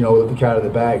 just, you know, with the cat out of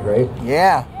the bag, right?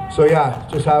 Yeah. So yeah,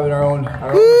 just having our own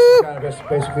kind of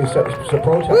basically set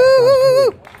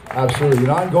protest. Absolutely, an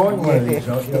ongoing one of these,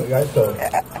 you know, guys. So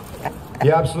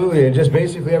yeah, absolutely, and just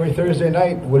basically every Thursday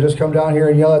night we'll just come down here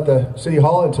and yell at the city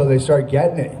hall until they start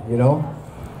getting it. You know,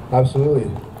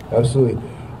 absolutely. I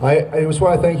just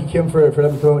want to thank you, Kim, for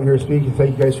letting me come out here and speak, and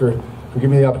thank you guys for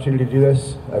giving me the opportunity to do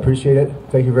this. I appreciate it.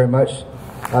 Thank you very much.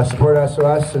 Support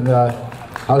SOS and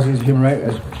housing is a human right.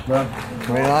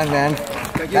 Right on, man.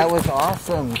 That was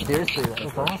awesome. Seriously, that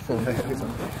was awesome.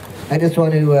 I just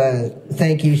want to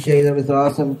thank you, Shay. That was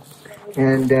awesome.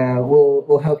 And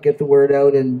we'll help get the word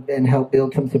out and help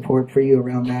build some support for you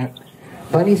around that.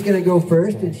 Bunny's going to go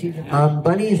first. And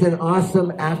Bunny is an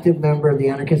awesome, active member of the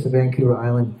Anarchist of Vancouver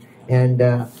Island. And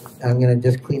I'm going to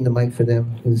just clean the mic for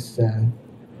them because I'm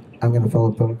going to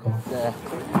follow protocol.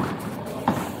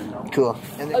 Cool.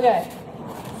 Okay.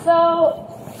 So,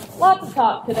 lots of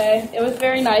talk today. It was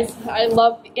very nice. I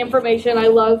love information. I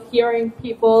love hearing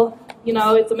people. You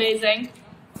know, it's amazing.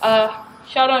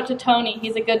 Shout out to Tony.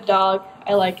 He's a good dog.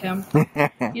 I like him.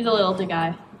 He's a little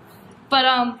guy.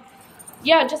 But,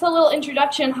 yeah, just a little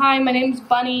introduction. Hi, my name's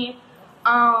Bunny.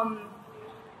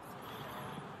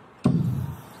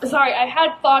 Sorry, I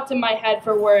had thoughts in my head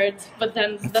for words, but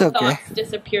then the thoughts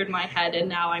disappeared in my head, and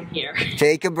now I'm here.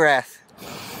 Take a breath.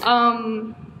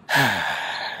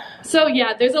 So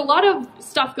yeah, there's a lot of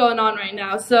stuff going on right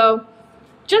now. So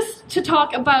just to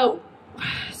talk about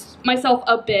myself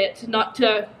a bit, not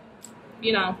to,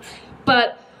 you know,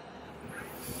 but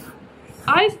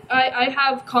I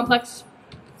have complex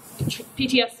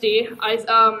PTSD.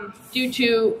 Due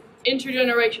to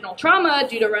intergenerational trauma,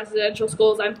 due to residential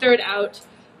schools. I'm third out.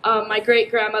 My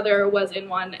great-grandmother was in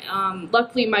one.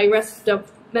 Luckily, my rest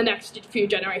of the next few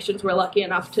generations were lucky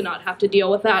enough to not have to deal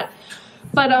with that.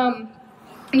 But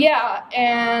yeah,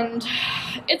 and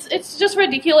it's just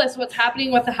ridiculous what's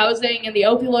happening with the housing and the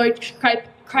opioid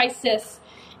crisis.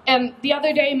 And the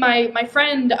other day, my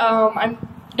friend, I'm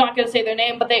not going to say their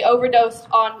name, but they overdosed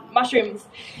on mushrooms.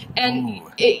 And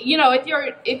you know, if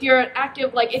you're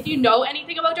active, like if you know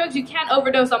anything about drugs, you can't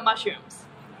overdose on mushrooms.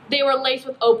 They were laced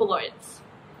with opioids,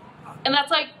 and that's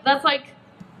like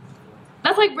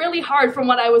really hard from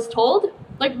what I was told.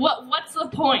 Like what's the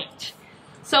point?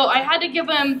 So I had to give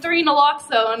them 3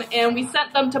 naloxone, and we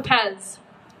sent them to Pez.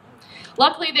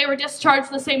 Luckily, they were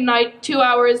discharged the same night, 2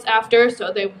 hours after,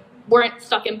 so they weren't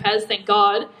stuck in Pez, thank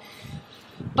God.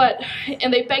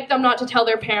 And they begged them not to tell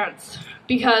their parents,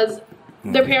 because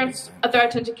their parents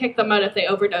threatened to kick them out if they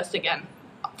overdosed again,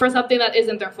 for something that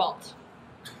isn't their fault.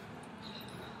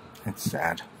 It's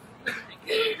sad.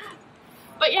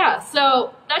 But yeah,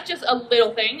 so that's just a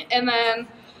little thing, and then,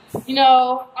 you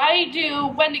know,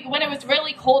 when it was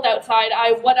really cold outside,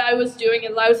 what I was doing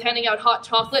is I was handing out hot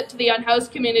chocolate to the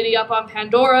unhoused community up on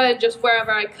Pandora and just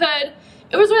wherever I could.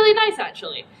 It was really nice,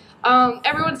 actually.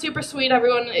 Everyone's super sweet.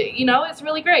 Everyone, you know, it's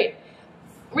really great.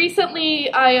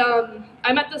 Recently,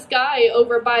 I met this guy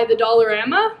over by the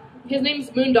Dollarama. His name's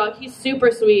Moondog. He's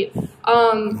super sweet.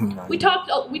 We talked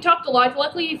a lot.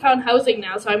 Luckily, he found housing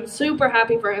now, so I'm super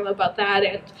happy for him about that.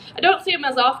 And I don't see him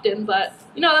as often, but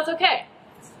you know, that's okay.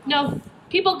 You know,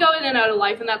 people go in and out of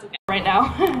life, and that's okay right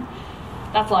now.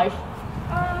 That's life.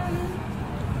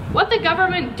 What the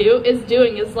government is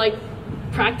doing is like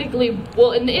practically,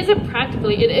 well, it isn't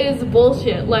practically, it is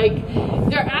bullshit. Like,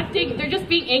 they're just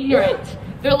being ignorant.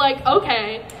 They're like,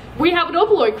 okay, we have an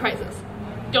opioid crisis.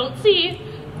 Don't see,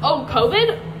 oh,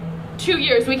 COVID? 2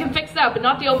 years, we can fix that, but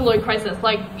not the opioid crisis,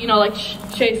 like, you know, like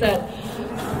Shay said.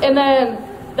 And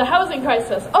then the housing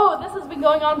crisis. Oh, this has been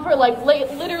going on for like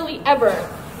literally ever.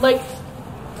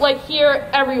 Like here,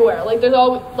 everywhere. Like there's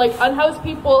all, like unhoused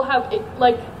people have,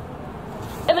 like,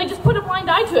 and they just put a blind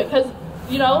eye to it because,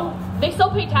 you know, they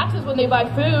still pay taxes when they buy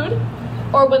food.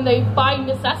 or when they buy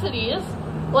necessities,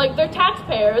 like they're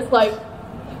taxpayers, like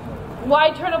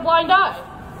why turn a blind eye?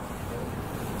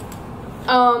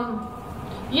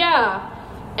 Yeah,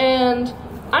 and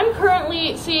I'm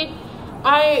currently,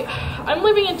 I'm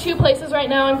living in 2 places right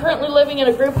now. I'm currently living in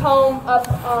a group home up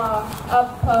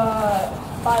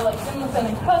by like Simonson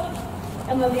and Cook,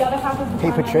 and then the other half of the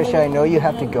Hey Patricia, I know you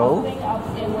have to go.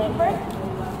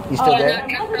 You still there?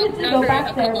 Go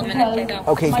back there because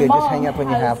okay, good. Just hang up when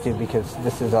you have to, because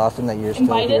this is awesome that you're still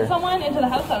here. Invited someone into the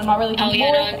house that I'm not really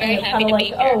comfortable with, and it's kind of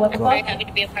like, oh, what the fuck? Very happy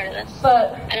to be a part of this.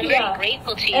 But and I'm very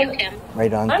grateful to you, Kim.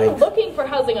 Right on. I'm Thanks. looking for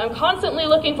housing. I'm constantly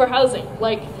looking for housing.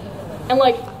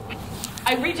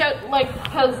 I reach out,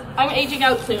 because I'm aging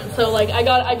out soon, so I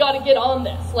gotta get on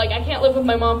this. I can't live with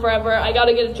my mom forever. I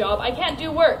gotta get a job. I can't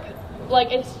do work.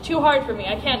 It's too hard for me.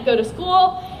 I can't go to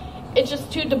school. It's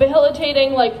just too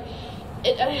debilitating.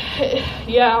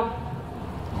 Yeah.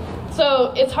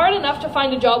 So it's hard enough to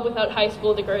find a job without high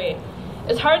school degree.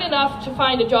 It's hard enough to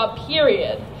find a job,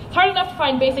 period. It's hard enough to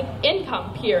find basic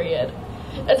income, period.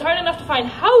 It's hard enough to find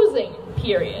housing,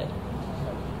 period.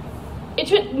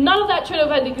 None of that should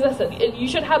have existed. You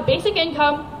should have basic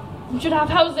income, you should have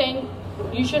housing,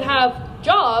 you should have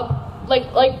job,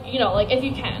 if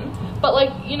you can. But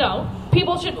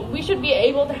we should be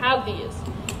able to have these.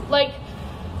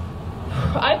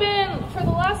 I've been, for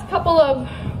the last couple of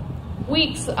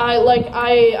weeks,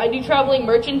 I do traveling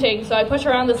merchanting, so I push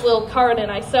around this little cart and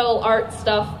I sell art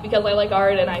stuff because I like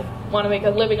art and I want to make a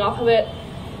living off of it.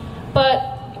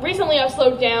 But recently I've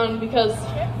slowed down because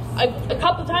a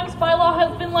couple times bylaw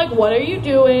has been like, what are you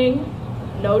doing?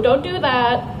 No, don't do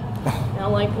that. And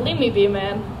I'm like, leave me be,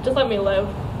 man. Just let me live.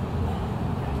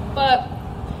 But,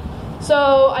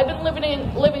 so I've been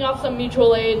living off some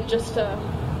mutual aid just to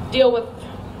deal with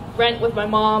rent with my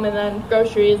mom, and then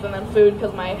groceries, and then food,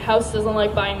 because my house doesn't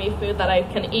like buying me food that I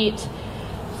can eat,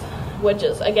 which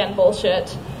is, again,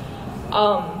 bullshit.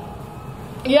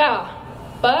 Yeah,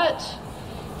 but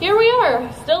here we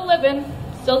are, still living,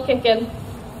 still kicking.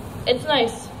 It's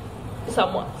nice,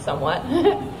 somewhat.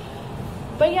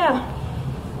 But yeah,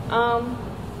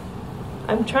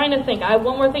 I'm trying to think. I have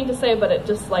one more thing to say, but it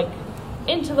just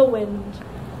into the wind.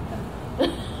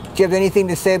 Do you have anything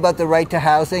to say about the right to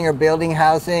housing, or building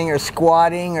housing, or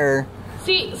squatting, or?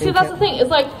 See, that's the thing.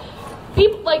 It's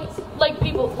people,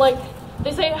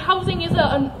 they say housing is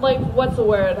what's the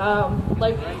word?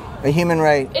 A human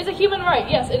right. It's a human right.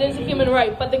 Yes, it is a human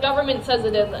right, but the government says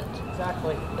it isn't.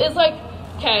 Exactly. It's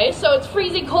okay, so it's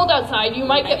freezing cold outside. You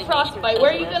might get frostbite.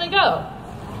 Where are you gonna go?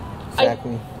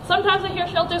 Exactly. Sometimes I hear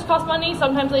shelters cost money.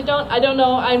 Sometimes they don't. I don't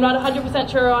know. I'm not 100%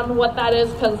 sure on what that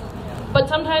is, but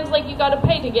sometimes you gotta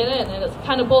pay to get in, and it's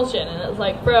kind of bullshit. And it's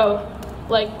bro,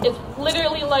 it's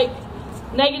literally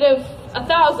negative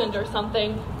 1,000 or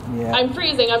something. Yeah. I'm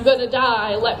freezing. I'm gonna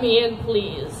die. Let me in,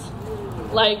 please.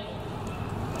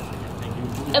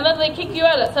 And then they kick you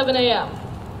out at 7 a.m.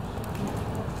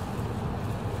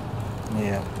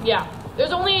 Yeah. Yeah.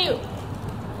 There's only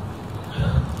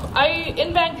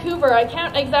in Vancouver. I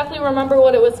can't exactly remember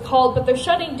what it was called, but they're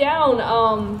shutting down.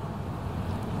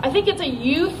 I think it's a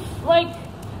youth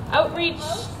outreach.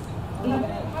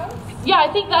 Yeah, I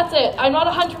think that's it. I'm not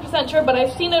 100% sure, but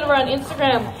I've seen it around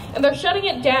Instagram, and they're shutting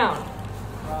it down.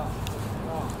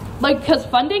 Cause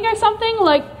funding or something.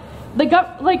 I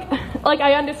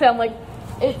understand.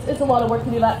 It's a lot of work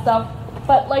to do that stuff,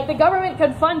 but the government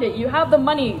could fund it. You have the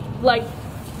money.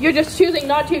 You're just choosing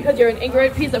not to because you're an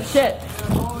ignorant piece of shit.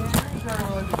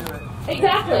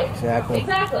 Exactly.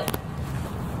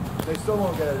 They still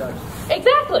won't get it done.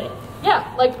 Exactly. Yeah,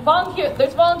 volunteer.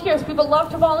 There's volunteers. People love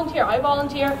to volunteer. I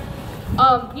volunteer.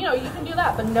 You can do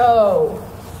that, but no.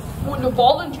 When the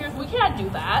volunteers, we can't do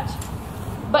that.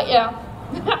 But yeah.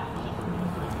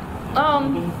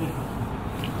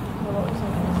 What was I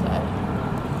gonna say?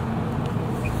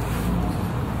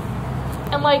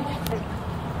 And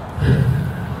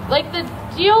the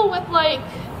deal with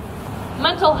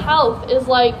mental health is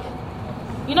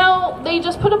they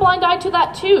just put a blind eye to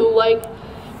that too.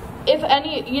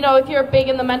 If you're big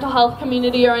in the mental health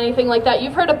community or anything like that,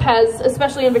 you've heard of PEZ,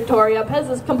 especially in Victoria. PEZ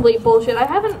is complete bullshit. I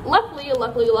haven't, luckily,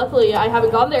 I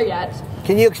haven't gone there yet.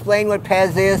 Can you explain what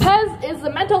PEZ is? PEZ is the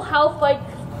mental health,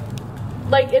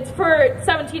 it's for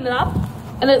 17 and up,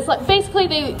 and it's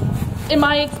basically in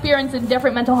my experience in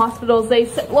different mental hospitals, they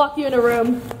lock you in a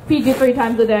room, feed you 3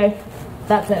 times a day.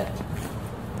 That's it.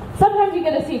 Sometimes you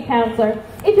get to see a counselor,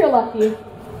 if you're lucky.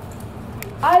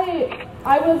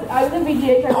 I was in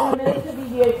VGH. I was admitted to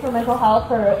VGH for mental health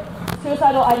for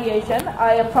suicidal ideation.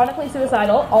 I am chronically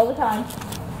suicidal all the time.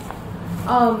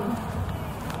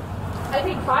 I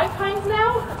think 5 times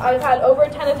now. I've had over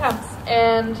 10 attempts,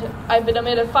 and I've been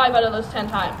admitted 5 out of those 10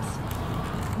 times.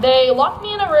 They lock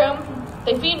me in a room,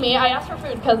 they feed me, I ask for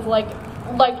food because I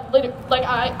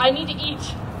need to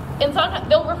eat, and sometimes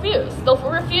they'll refuse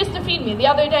to feed me. The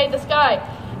other day, this guy,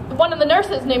 one of the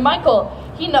nurses named Michael,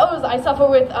 he knows I suffer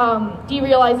with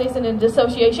derealization and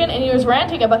dissociation, and he was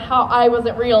ranting about how I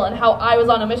wasn't real and how I was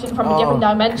on a mission from a different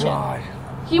dimension. God.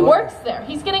 He works there.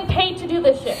 He's getting paid to do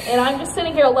this shit, and I'm just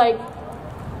sitting here like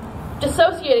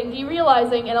dissociating,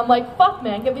 derealizing, and I'm like, fuck,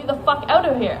 man, get me the fuck out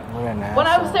of here. When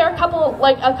I was there a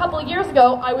couple of years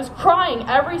ago, I was crying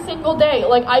every single day.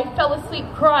 Like, I fell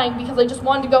asleep crying because I just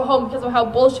wanted to go home because of how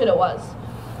bullshit it was.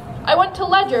 I went to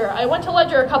Ledger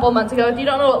a couple of months ago. If you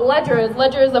don't know what Ledger is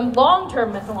a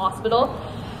long-term mental hospital.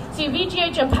 See,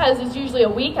 VGH and PES is usually a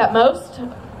week at most.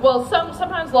 Well,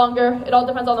 sometimes longer. It all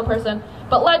depends on the person.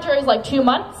 But Ledger is like 2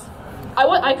 months.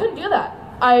 I couldn't do that.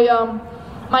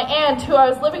 My aunt, who I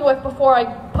was living with before I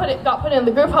got put in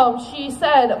the group home, she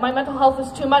said my mental health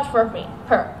is too much for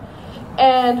her.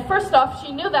 And first off,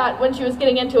 she knew that when she was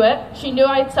getting into it. She knew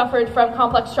I'd suffered from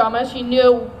complex trauma. She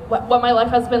knew what my life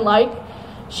has been like.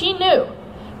 She knew.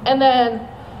 And then,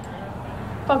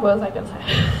 fuck, what was I gonna say?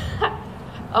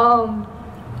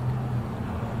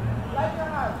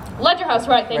 Ledger House,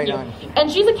 right, thank you. And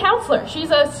she's a counselor.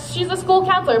 She's a school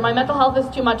counselor. My mental health is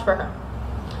too much for her.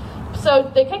 So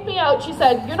they kicked me out. She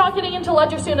said, you're not getting into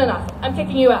Ledger soon enough. I'm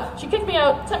kicking you out. She kicked me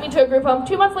out, sent me to a group home.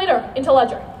 2 months later, into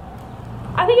Ledger.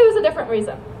 I think it was a different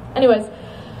reason. Anyways,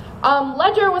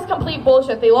 Ledger was complete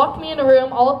bullshit. They locked me in a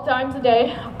room all times a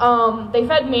day. They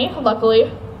fed me,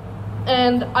 luckily.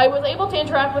 And I was able to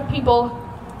interact with people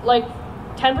like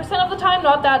 10% of the time,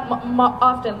 not that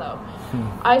often though.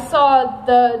 I saw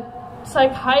the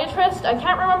psychiatrist, I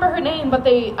can't remember her name, but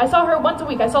I saw her once a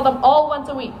week. I saw them all once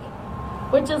a week.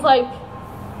 Which is like,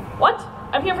 what?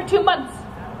 I'm here for 2 months.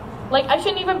 Like, I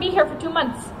shouldn't even be here for 2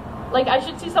 months. Like, I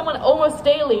should see someone almost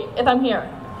daily if I'm here.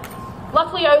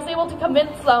 Luckily, I was able to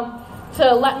convince them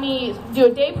to let me do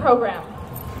a day program,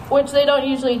 which they don't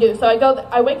usually do. So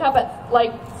I wake up at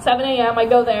like 7 a.m., I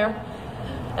go there,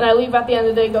 and I leave at the end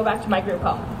of the day, go back to my group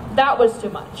home. That was too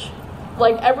much.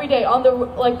 Like, every day on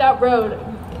that road,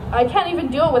 I can't even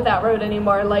do it with that road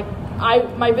anymore. Like,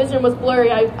 my vision was blurry.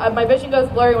 My vision goes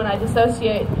blurry when I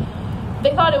dissociate.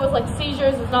 They thought it was like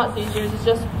seizures. It's not seizures. It's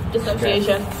just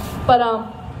dissociation. But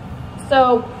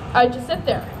so I just sit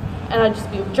there, and I'd just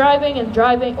be driving and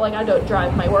driving. Like, I don't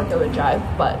drive. My worker would drive,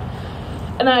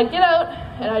 and then I'd get out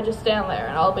and I'd just stand there,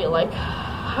 and I'll be like,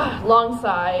 long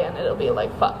sigh, and it'll be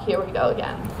like, fuck, here we go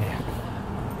again.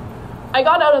 I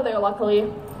got out of there luckily.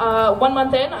 1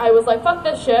 month in, I was like, fuck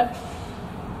this shit.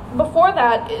 Before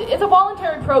that, it's a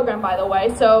voluntary program, by the way,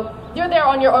 so you're there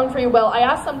on your own free will. I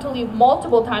asked them to leave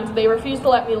multiple times, and they refused to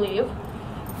let me leave.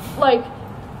 Like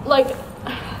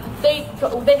they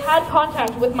had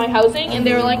contact with my housing, and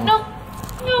they were like, no,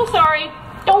 sorry,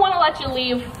 don't want to let you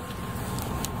leave.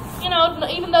 You know,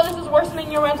 even though this is worsening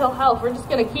your mental health, we're just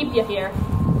going to keep you here.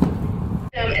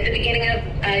 At the beginning of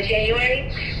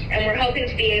January, and we're hoping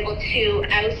to be able to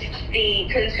oust the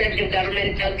conservative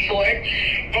government Doug Ford.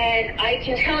 And I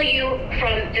can tell you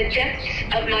from the depths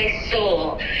of my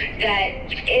soul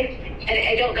that and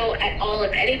I don't know at all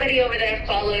if anybody over there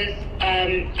follows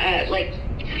like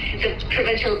the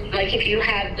provincial, like if you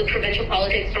have the provincial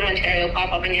politics from Ontario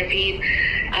pop up in your feed,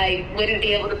 I wouldn't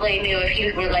be able to blame you if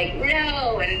you were like,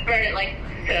 no, and burn it like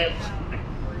a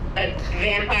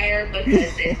vampire,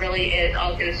 because it really is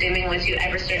all-consuming once you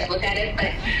ever start to look at it.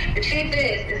 But the truth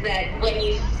is that when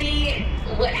you see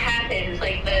what happens,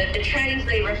 like the trends,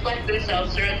 they reflect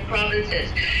themselves throughout the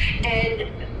provinces, and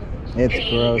it's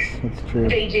gross. It's true.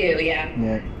 They do, yeah.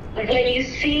 When you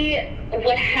see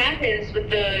what happens with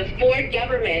the Ford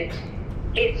government,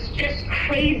 it's just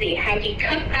crazy how he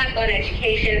cut back on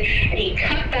education, and he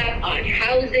cut back on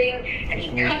housing, and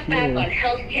he cut back on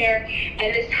healthcare,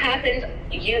 and this happens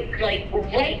like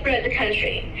right throughout the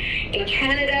country. In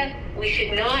Canada, we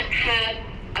should not have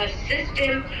a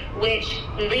system which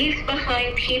leaves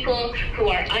behind people who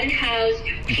are unhoused,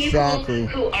 people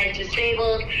who are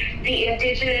disabled,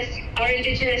 our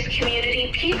indigenous community,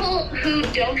 people who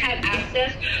don't have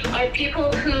access are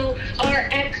people who are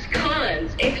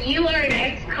ex-cons. If you are an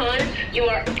ex-con, you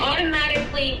are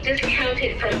automatically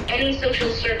discounted from any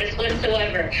social service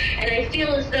whatsoever. And I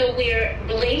feel as though we're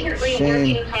blatantly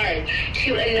working hard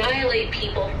to annihilate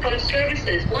people from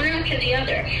services, one after the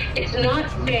other. It's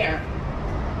not fair.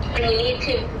 And we need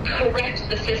to correct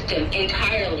the system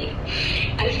entirely.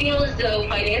 I feel as though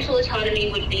financial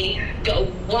autonomy would be the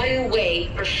one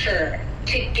way for sure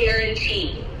to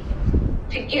guarantee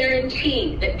to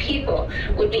guarantee that people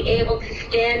would be able to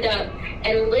stand up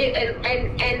and live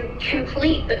and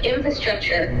complete the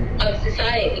infrastructure of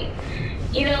society.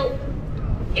 You know,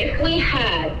 if we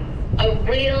had a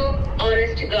real,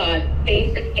 honest-to-God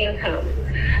basic income,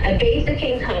 a basic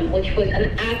income which was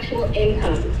an actual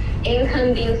income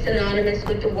being synonymous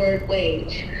with the word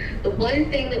wage, the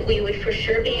one thing that we would for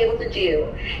sure be able to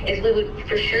do is we would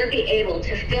for sure be able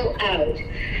to fill out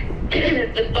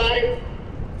the bottom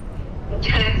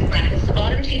tax brackets, the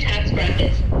bottom two tax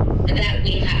brackets that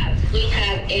we have. We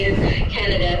have in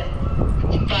Canada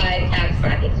 5 tax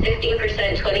brackets: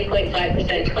 15%,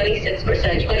 20.5%,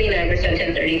 26%, 29%,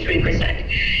 and 33%.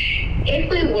 If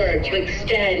we were to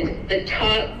extend the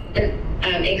top,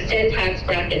 extend tax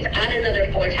brackets, add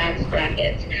another 4 tax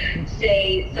brackets,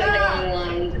 say something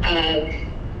along the lines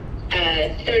of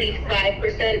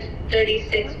 35%,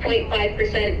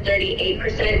 36.5%,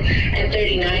 38%, and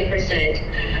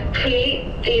 39%.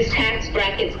 Create these tax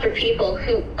brackets for people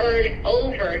who earn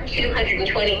over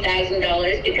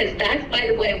 $220,000, because that's, by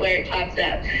the way, where it tops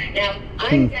out. Now,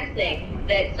 I'm guessing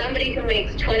that somebody who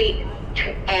makes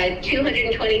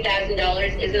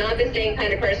 $220,000 is not the same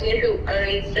kind of person who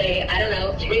earns, say, I don't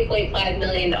know, $3.5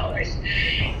 million.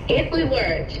 If we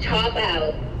were to top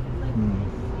out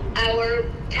our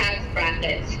tax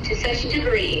brackets to such a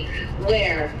degree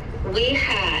where we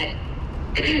had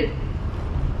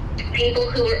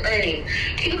people who were earning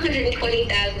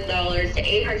 $220,000 to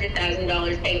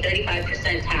 $800,000 paying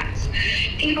 35% tax,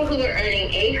 people who were earning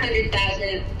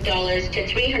 $800,000 to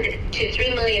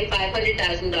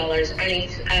 $3,500,000 earning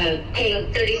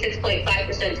paying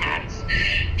 36.5% tax,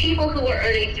 people who were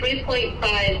earning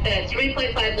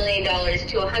 $3.5 million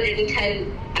to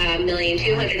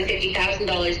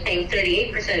 $110,250,000 paying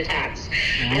 38% tax,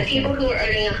 and people who were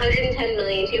earning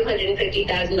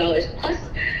 $110,250,000 plus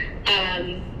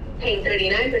paying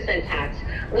 39% tax,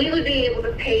 we would be able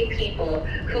to pay people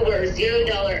who were $0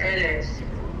 earners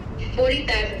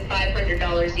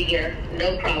 $40,500 a year,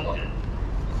 no problem.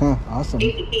 Huh, awesome.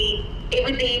 It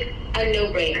would be a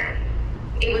no-brainer.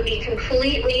 It would be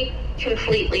completely,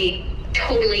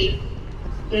 totally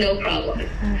no problem.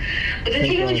 But the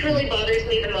thing which really bothers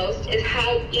me the most is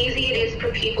how easy it is for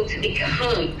people to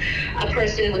become a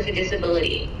person with a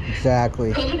disability.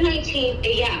 Exactly. COVID-19,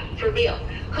 yeah, for real.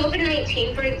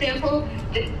 COVID-19, for example,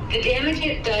 the damage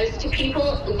it does to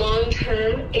people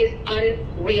long-term is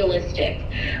unrealistic.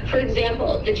 For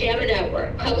example, the JAMA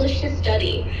Network published a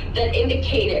study that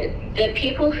indicated that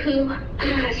people who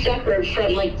suffered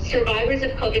from, like, survivors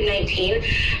of COVID-19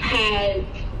 had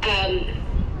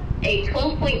a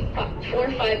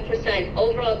 12.45%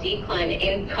 overall decline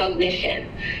in cognition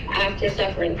after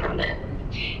suffering from it.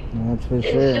 That's for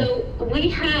sure. And so we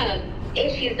have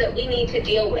issues that we need to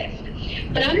deal with.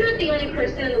 But I'm not the only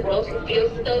person in the world who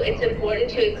feels as though it's important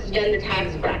to extend the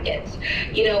tax brackets.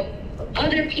 You know,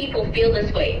 other people feel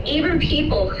this way. Even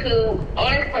people who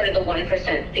are part of the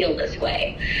 1% feel this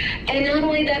way. And not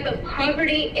only that, but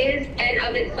poverty is, in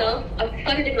of itself, a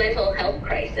fundamental health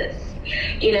crisis.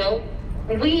 You know,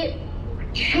 we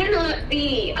cannot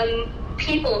be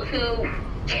people who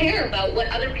care about what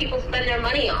other people spend their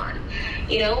money on.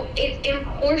 You know, it's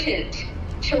important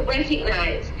to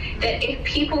recognize that if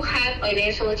people have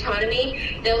financial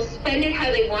autonomy, they'll spend it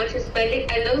how they want to spend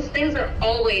it, and those things are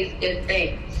always good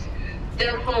things.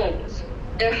 Their homes,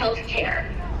 their health care,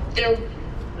 their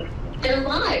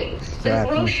lives, their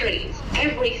groceries,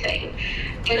 everything.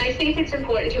 And I think it's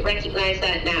important to recognize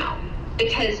that now,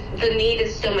 because the need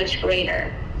is so much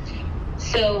greater.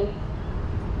 So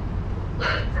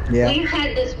we've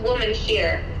had this woman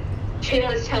here. Chin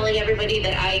was telling everybody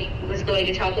that I was going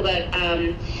to talk about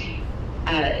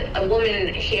a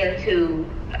woman here who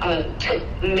took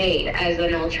maid as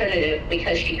an alternative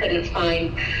because she couldn't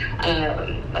find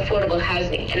affordable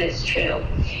housing, and it's true.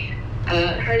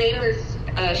 Her name was,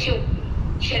 she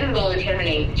didn't volunteer her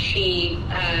name.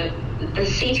 The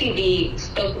CTV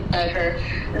spoke about her.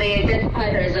 They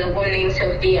identified her as a woman named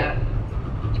Sophia.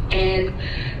 And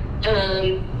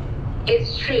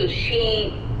it's true,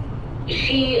 she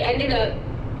ended up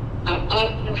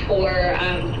opting for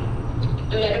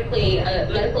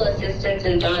medical assistance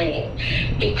in dying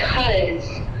because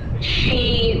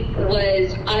she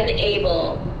was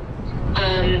unable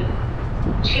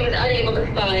to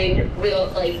find real,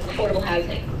 like, affordable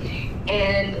housing.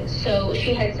 And so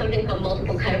she had something called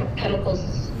multiple chemical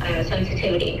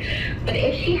sensitivity. But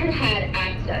if she had had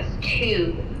access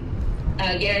to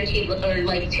guaranteed, or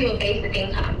like to a basic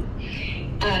income,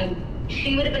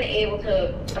 she would have been able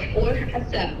to afford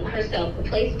herself a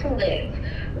place to live,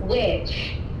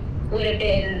 which would have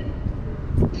been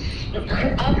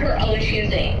of her own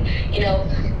choosing. You know,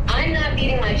 I I'm not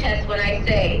beating my chest when I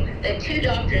say that 2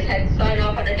 doctors had to sign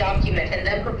off on a document and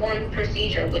then perform a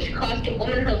procedure which cost a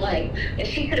woman her life, and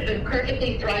she could have been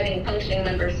perfectly thriving, functioning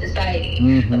member of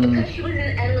society. But because she was in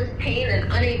endless pain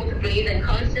and unable to breathe and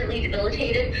constantly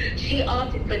debilitated, she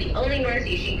opted for the only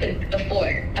mercy she could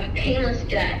afford, a painless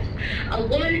death. A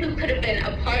woman who could have been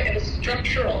a part of a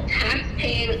structural,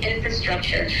 tax-paying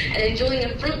infrastructure and enjoying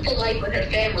a fruitful life with her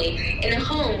family in a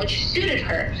home which suited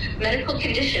her medical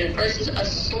condition versus a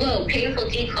slow, painful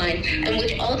decline, and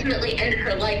which ultimately ended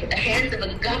her life at the hands of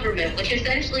a government which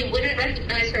essentially wouldn't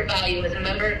recognize her value as a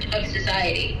member of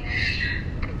society.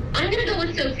 I'm going to go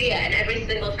with Sophia and every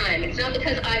single time. It's not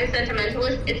because I'm a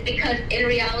sentimentalist, it's because in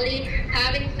reality,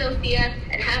 having Sophia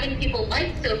and having people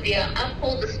like Sophia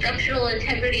uphold the structural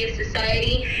integrity of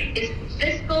society is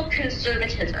fiscal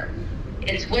conservatism.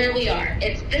 It's where we are.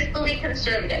 It's fiscally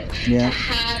conservative to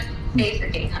have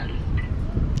basic income.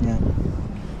 Yeah.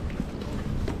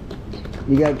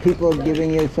 You got people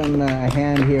giving you some a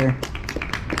hand here.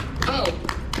 Oh.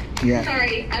 Yeah.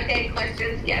 Sorry. Okay.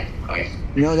 Questions? Yes, of course.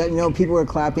 No, people are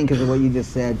clapping because of what you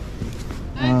just said.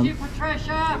 Thank you,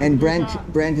 Patricia. And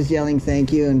Brent is yelling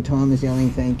thank you, and Tom is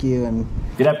yelling thank you, and.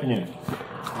 Good afternoon.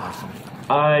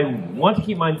 I want to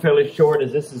keep mine fairly short,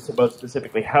 as this is about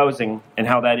specifically housing and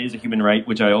how that is a human right,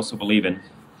 which I also believe in.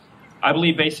 I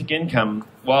believe basic income,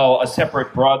 while a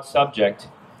separate broad subject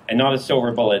and not a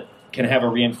silver bullet, can have a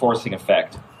reinforcing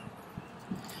effect.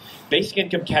 Basic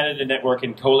Income Canada Network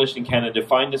and Coalition Canada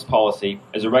define this policy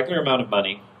as a regular amount of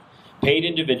money paid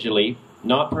individually,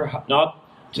 not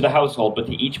to the household, but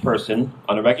to each person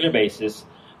on a regular basis,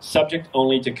 subject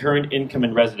only to current income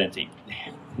and residency.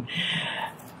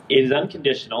 It is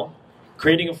unconditional,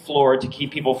 creating a floor to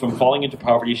keep people from falling into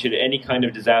poverty should any kind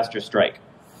of disaster strike.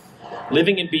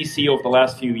 Living in BC over the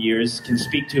last few years can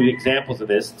speak to examples of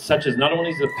this, such as not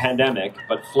only the pandemic,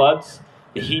 but floods,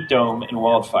 the heat dome, and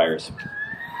wildfires.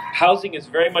 Housing is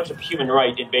very much a human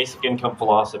right in basic income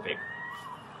philosophy.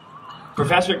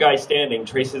 Professor Guy Standing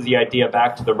traces the idea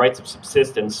back to the rights of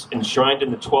subsistence enshrined in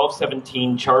the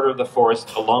 1217 Charter of the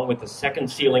Forest, along with the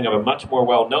second sealing of a much more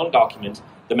well-known document,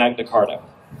 the Magna Carta.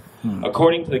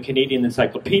 According to the Canadian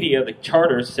Encyclopedia, the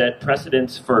Charter set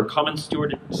precedents for common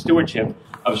stewardship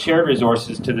of shared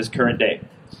resources to this current day.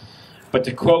 But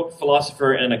to quote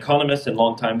philosopher and economist and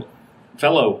longtime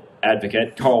fellow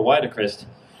advocate Carl Weidechrist,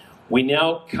 we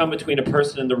now come between a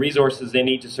person and the resources they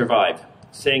need to survive,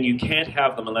 saying you can't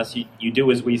have them unless you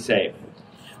do as we say,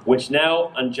 which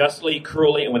now unjustly,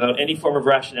 cruelly, and without any form of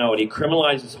rationality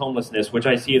criminalizes homelessness, which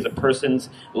I see as a person's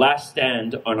last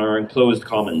stand on our enclosed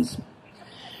commons.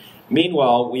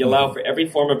 Meanwhile, we allow for every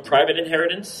form of private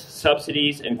inheritance,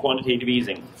 subsidies, and quantitative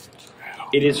easing.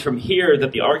 It is from here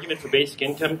that the argument for basic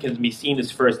income can be seen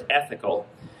as first ethical,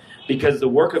 because the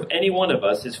work of any one of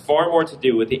us is far more to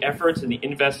do with the efforts and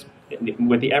investments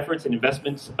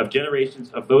of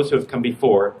generations of those who have come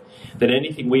before than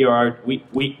anything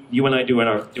you and I do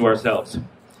ourselves.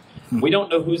 We don't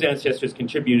know whose ancestors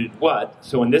contributed what,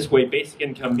 so in this way, basic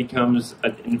income becomes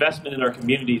an investment in our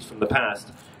communities from the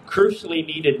past, crucially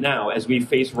needed now as we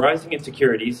face rising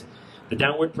insecurities, the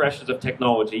downward pressures of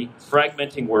technology,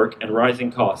 fragmenting work, and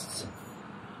rising costs.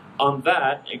 On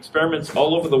that, experiments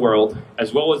all over the world,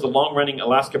 as well as the long-running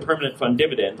Alaska Permanent Fund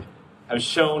dividend, have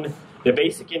shown that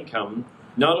basic income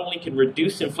not only can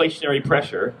reduce inflationary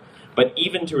pressure, but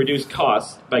even to reduce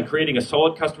costs by creating a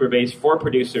solid customer base for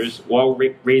producers while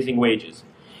raising wages.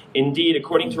 Indeed,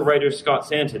 according to writer Scott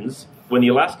Santons, when the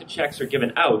Alaska checks are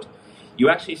given out, you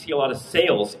actually see a lot of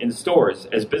sales in stores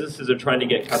as businesses are trying to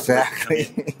get customers to come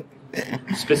in.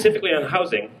 Specifically on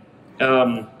housing,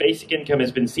 basic income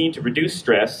has been seen to reduce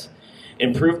stress,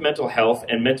 improve mental health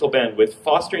and mental bandwidth,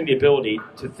 fostering the ability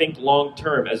to think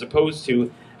long-term, as opposed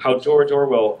to how George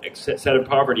Orwell said of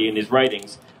poverty in his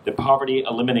writings, that poverty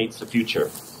eliminates the future.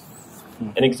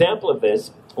 An example of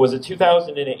this was a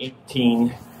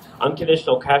 2018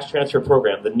 unconditional cash transfer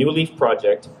program, the New Leaf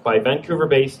Project, by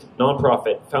Vancouver-based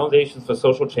nonprofit Foundations for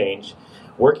Social Change,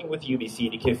 working with UBC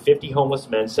to give 50 homeless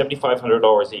men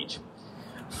 $7,500 each.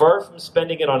 Far from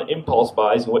spending it on impulse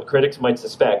buys and what critics might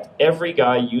suspect, every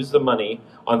guy used the money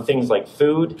on things like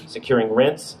food, securing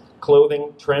rents,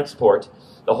 clothing, transport,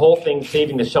 the whole thing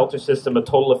saving the shelter system a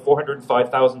total of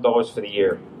 $405,000 for the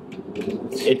year.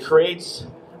 It creates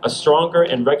a stronger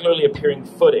and regularly appearing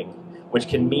footing which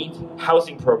can meet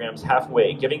housing programs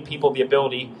halfway, giving people the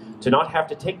ability to not have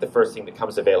to take the first thing that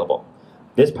comes available.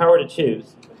 This power to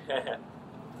choose.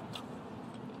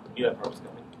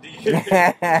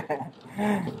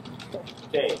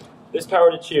 Okay. This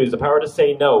power to choose, the power to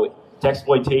say no to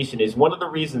exploitation, is one of the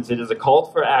reasons it is a call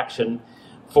for action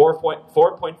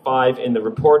 4.5 in the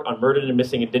report on murdered and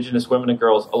missing Indigenous women and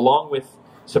girls, along with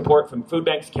support from Food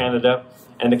Banks Canada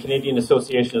and the Canadian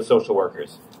Association of Social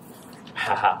Workers.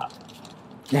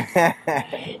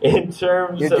 In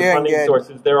terms of funding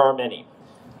sources, there are many,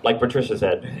 like Patricia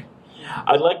said.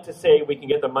 I'd like to say we can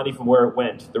get the money from where it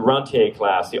went, the rentier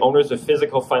class, the owners of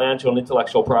physical, financial, and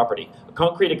intellectual property. A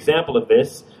concrete example of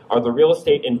this are the real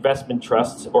estate investment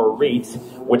trusts, or REITs,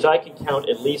 which I can count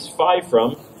at least 5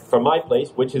 from my place,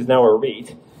 which is now a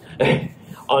REIT,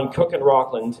 on Cook and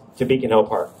Rockland to Beacon Hill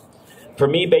Park. For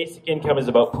me, basic income is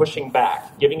about pushing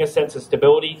back, giving a sense of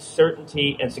stability,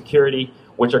 certainty, and security,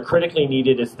 which are critically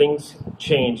needed as things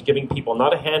change, giving people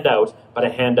not a handout, but a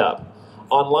hand up.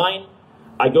 Online,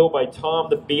 I go by Tom,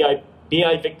 the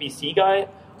BIVicBC guy.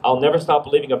 I'll never stop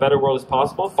believing a better world is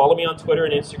possible. Follow me on Twitter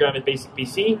and Instagram at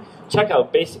BasicBC. Check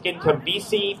out Basic Income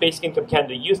BC, Basic Income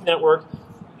Canada Youth Network,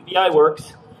 BI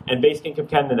Works, and Basic Income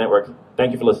Canada Network.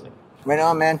 Thank you for listening. Right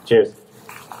on, man. Cheers.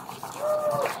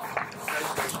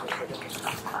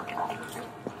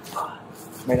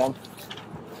 Right on.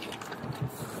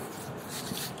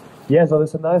 Yeah, so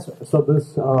this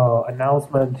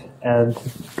announcement and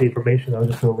the information that was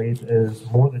just released is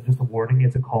more than just a warning.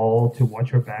 It's a call to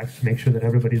watch our backs, to make sure that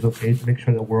everybody's okay, to make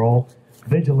sure that we're all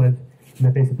vigilant in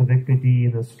the face of the VicBD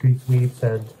and the street sweeps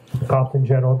and the cops in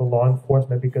general, the law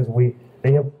enforcement, because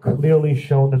they have clearly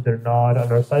shown that they're not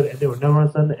on our side, and they were never on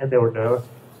our side, and they were never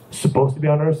supposed to be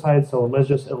on our side. So let's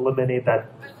just eliminate that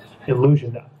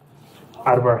illusion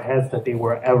out of our heads that they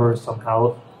were ever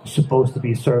somehow supposed to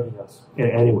be serving us in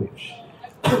any way.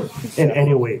 In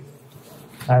any way.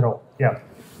 At all. Yeah.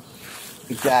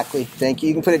 Exactly. Thank you.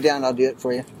 You can put it down. I'll do it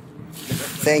for you.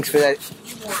 Thanks for that.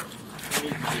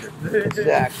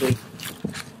 Exactly.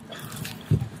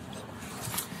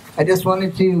 I just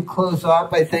wanted to close off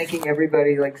by thanking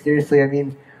everybody. Like, seriously, I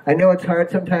mean, I know it's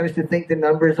hard sometimes to think the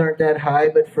numbers aren't that high,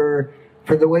 but for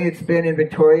the way it's been in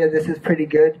Victoria, this is pretty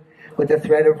good. With the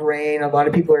threat of rain, a lot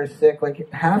of people are sick.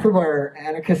 Like, half of our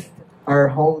anarchists are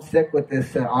home sick with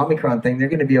this Omicron thing. They're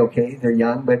going to be okay. They're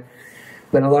young, but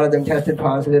a lot of them tested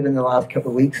positive in the last couple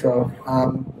of weeks. So,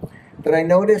 but I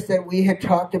noticed that we had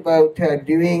talked about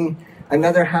doing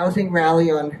another housing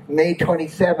rally on May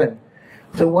 27.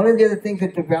 So one of the other things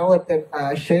that developed that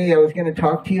Shay, I was going to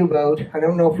talk to you about. I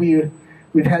don't know if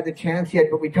we've had the chance yet,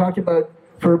 but we talked about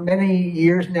for many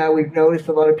years now. We've noticed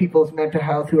a lot of people's mental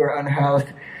health who are unhoused.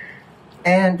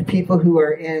 And people who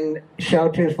are in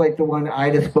shelters like the one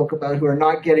Ida spoke about, who are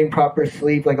not getting proper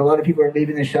sleep. Like, a lot of people are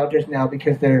leaving the shelters now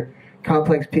because their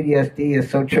complex PTSD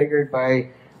is so triggered by,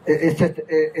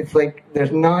 it's like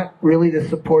there's not really the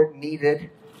support needed.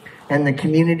 And the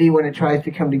community, when it tries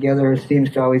to come together,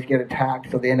 seems to always get attacked,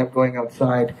 so they end up going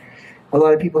outside. A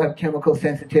lot of people have chemical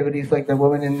sensitivities, like the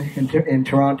woman in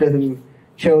Toronto who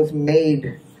chose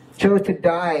to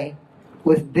die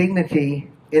with dignity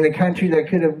in a country that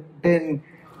could have been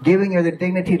giving her the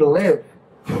dignity to live.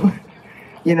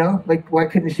 You know, like, why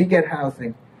couldn't she get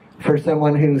housing for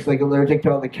someone who's like allergic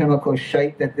to all the chemical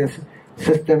shite that this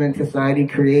system and society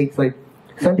creates? Like,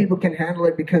 some people can handle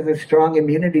it because of strong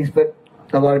immunities, but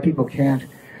a lot of people can't.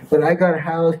 But I got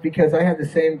housed because I had the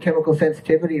same chemical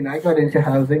sensitivity, and I got into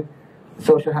housing,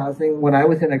 social housing, when I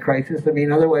was in a crisis. I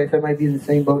mean, otherwise I might be in the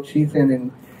same boat she's in,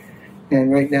 and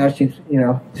right now she's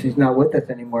not with us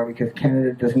anymore because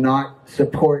Canada does not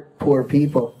support poor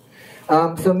people.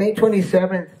 So May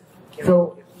 27th,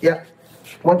 so yeah,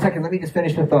 1 second, let me just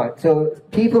finish the thought. So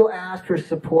people asked for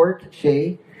support,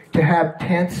 Shay, to have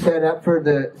tents set up for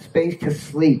the space to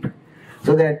sleep,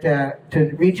 so that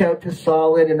to reach out to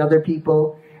Solid and other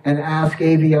people and ask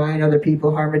AVI and other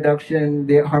people, harm reduction,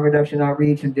 the harm reduction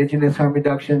outreach, Indigenous harm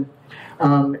reduction,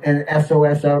 and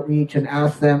SOS outreach, and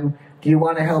ask them, do you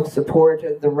want to help support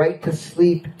the Right to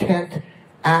Sleep tent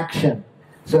action?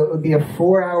 So it would be a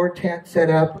 4-hour tent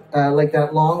set up, like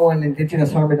that long one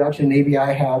Indigenous harm reduction and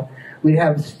AVI have. We'd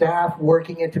have staff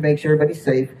working it to make sure everybody's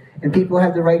safe, and people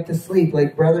have the right to sleep,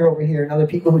 like brother over here and other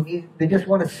people who they just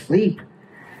want to sleep.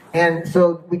 And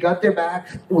so we got their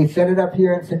backs, we set it up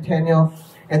here in Centennial,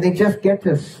 and they just get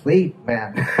to sleep,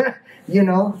 man. You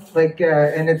know, like,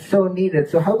 and it's so needed.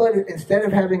 So how about, instead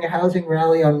of having a housing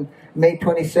rally on May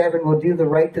 27, we'll do the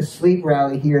Right to Sleep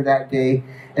rally here that day,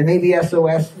 and maybe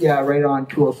SOS, yeah, right on,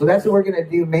 cool. So that's what we're going to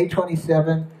do, May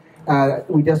 27.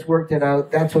 We just worked it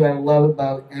out. That's what I love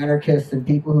about anarchists and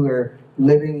people who are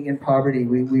living in poverty.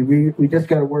 We just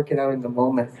got to work it out in the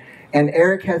moment. And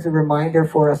Eric has a reminder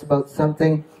for us about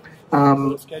something.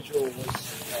 The schedule was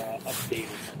updated,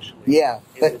 essentially. Yeah.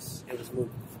 It was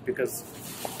moved because...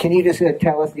 Can you just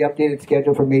tell us the updated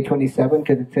schedule for May 27?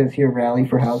 Because it says here rally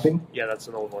for housing. Yeah, that's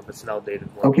an old one. That's an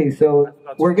outdated one. Okay, so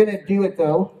we're going to do it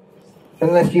though,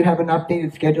 unless you have an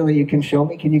updated schedule that you can show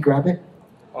me. Can you grab it?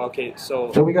 Okay,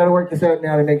 so... So we got to work this out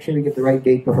now to make sure we get the right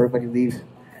date before everybody leaves.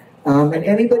 And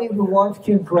anybody who wants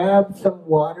to grab some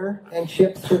water and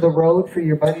chips for the road for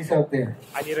your buddies out there.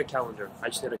 I need a calendar. I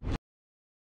just need a...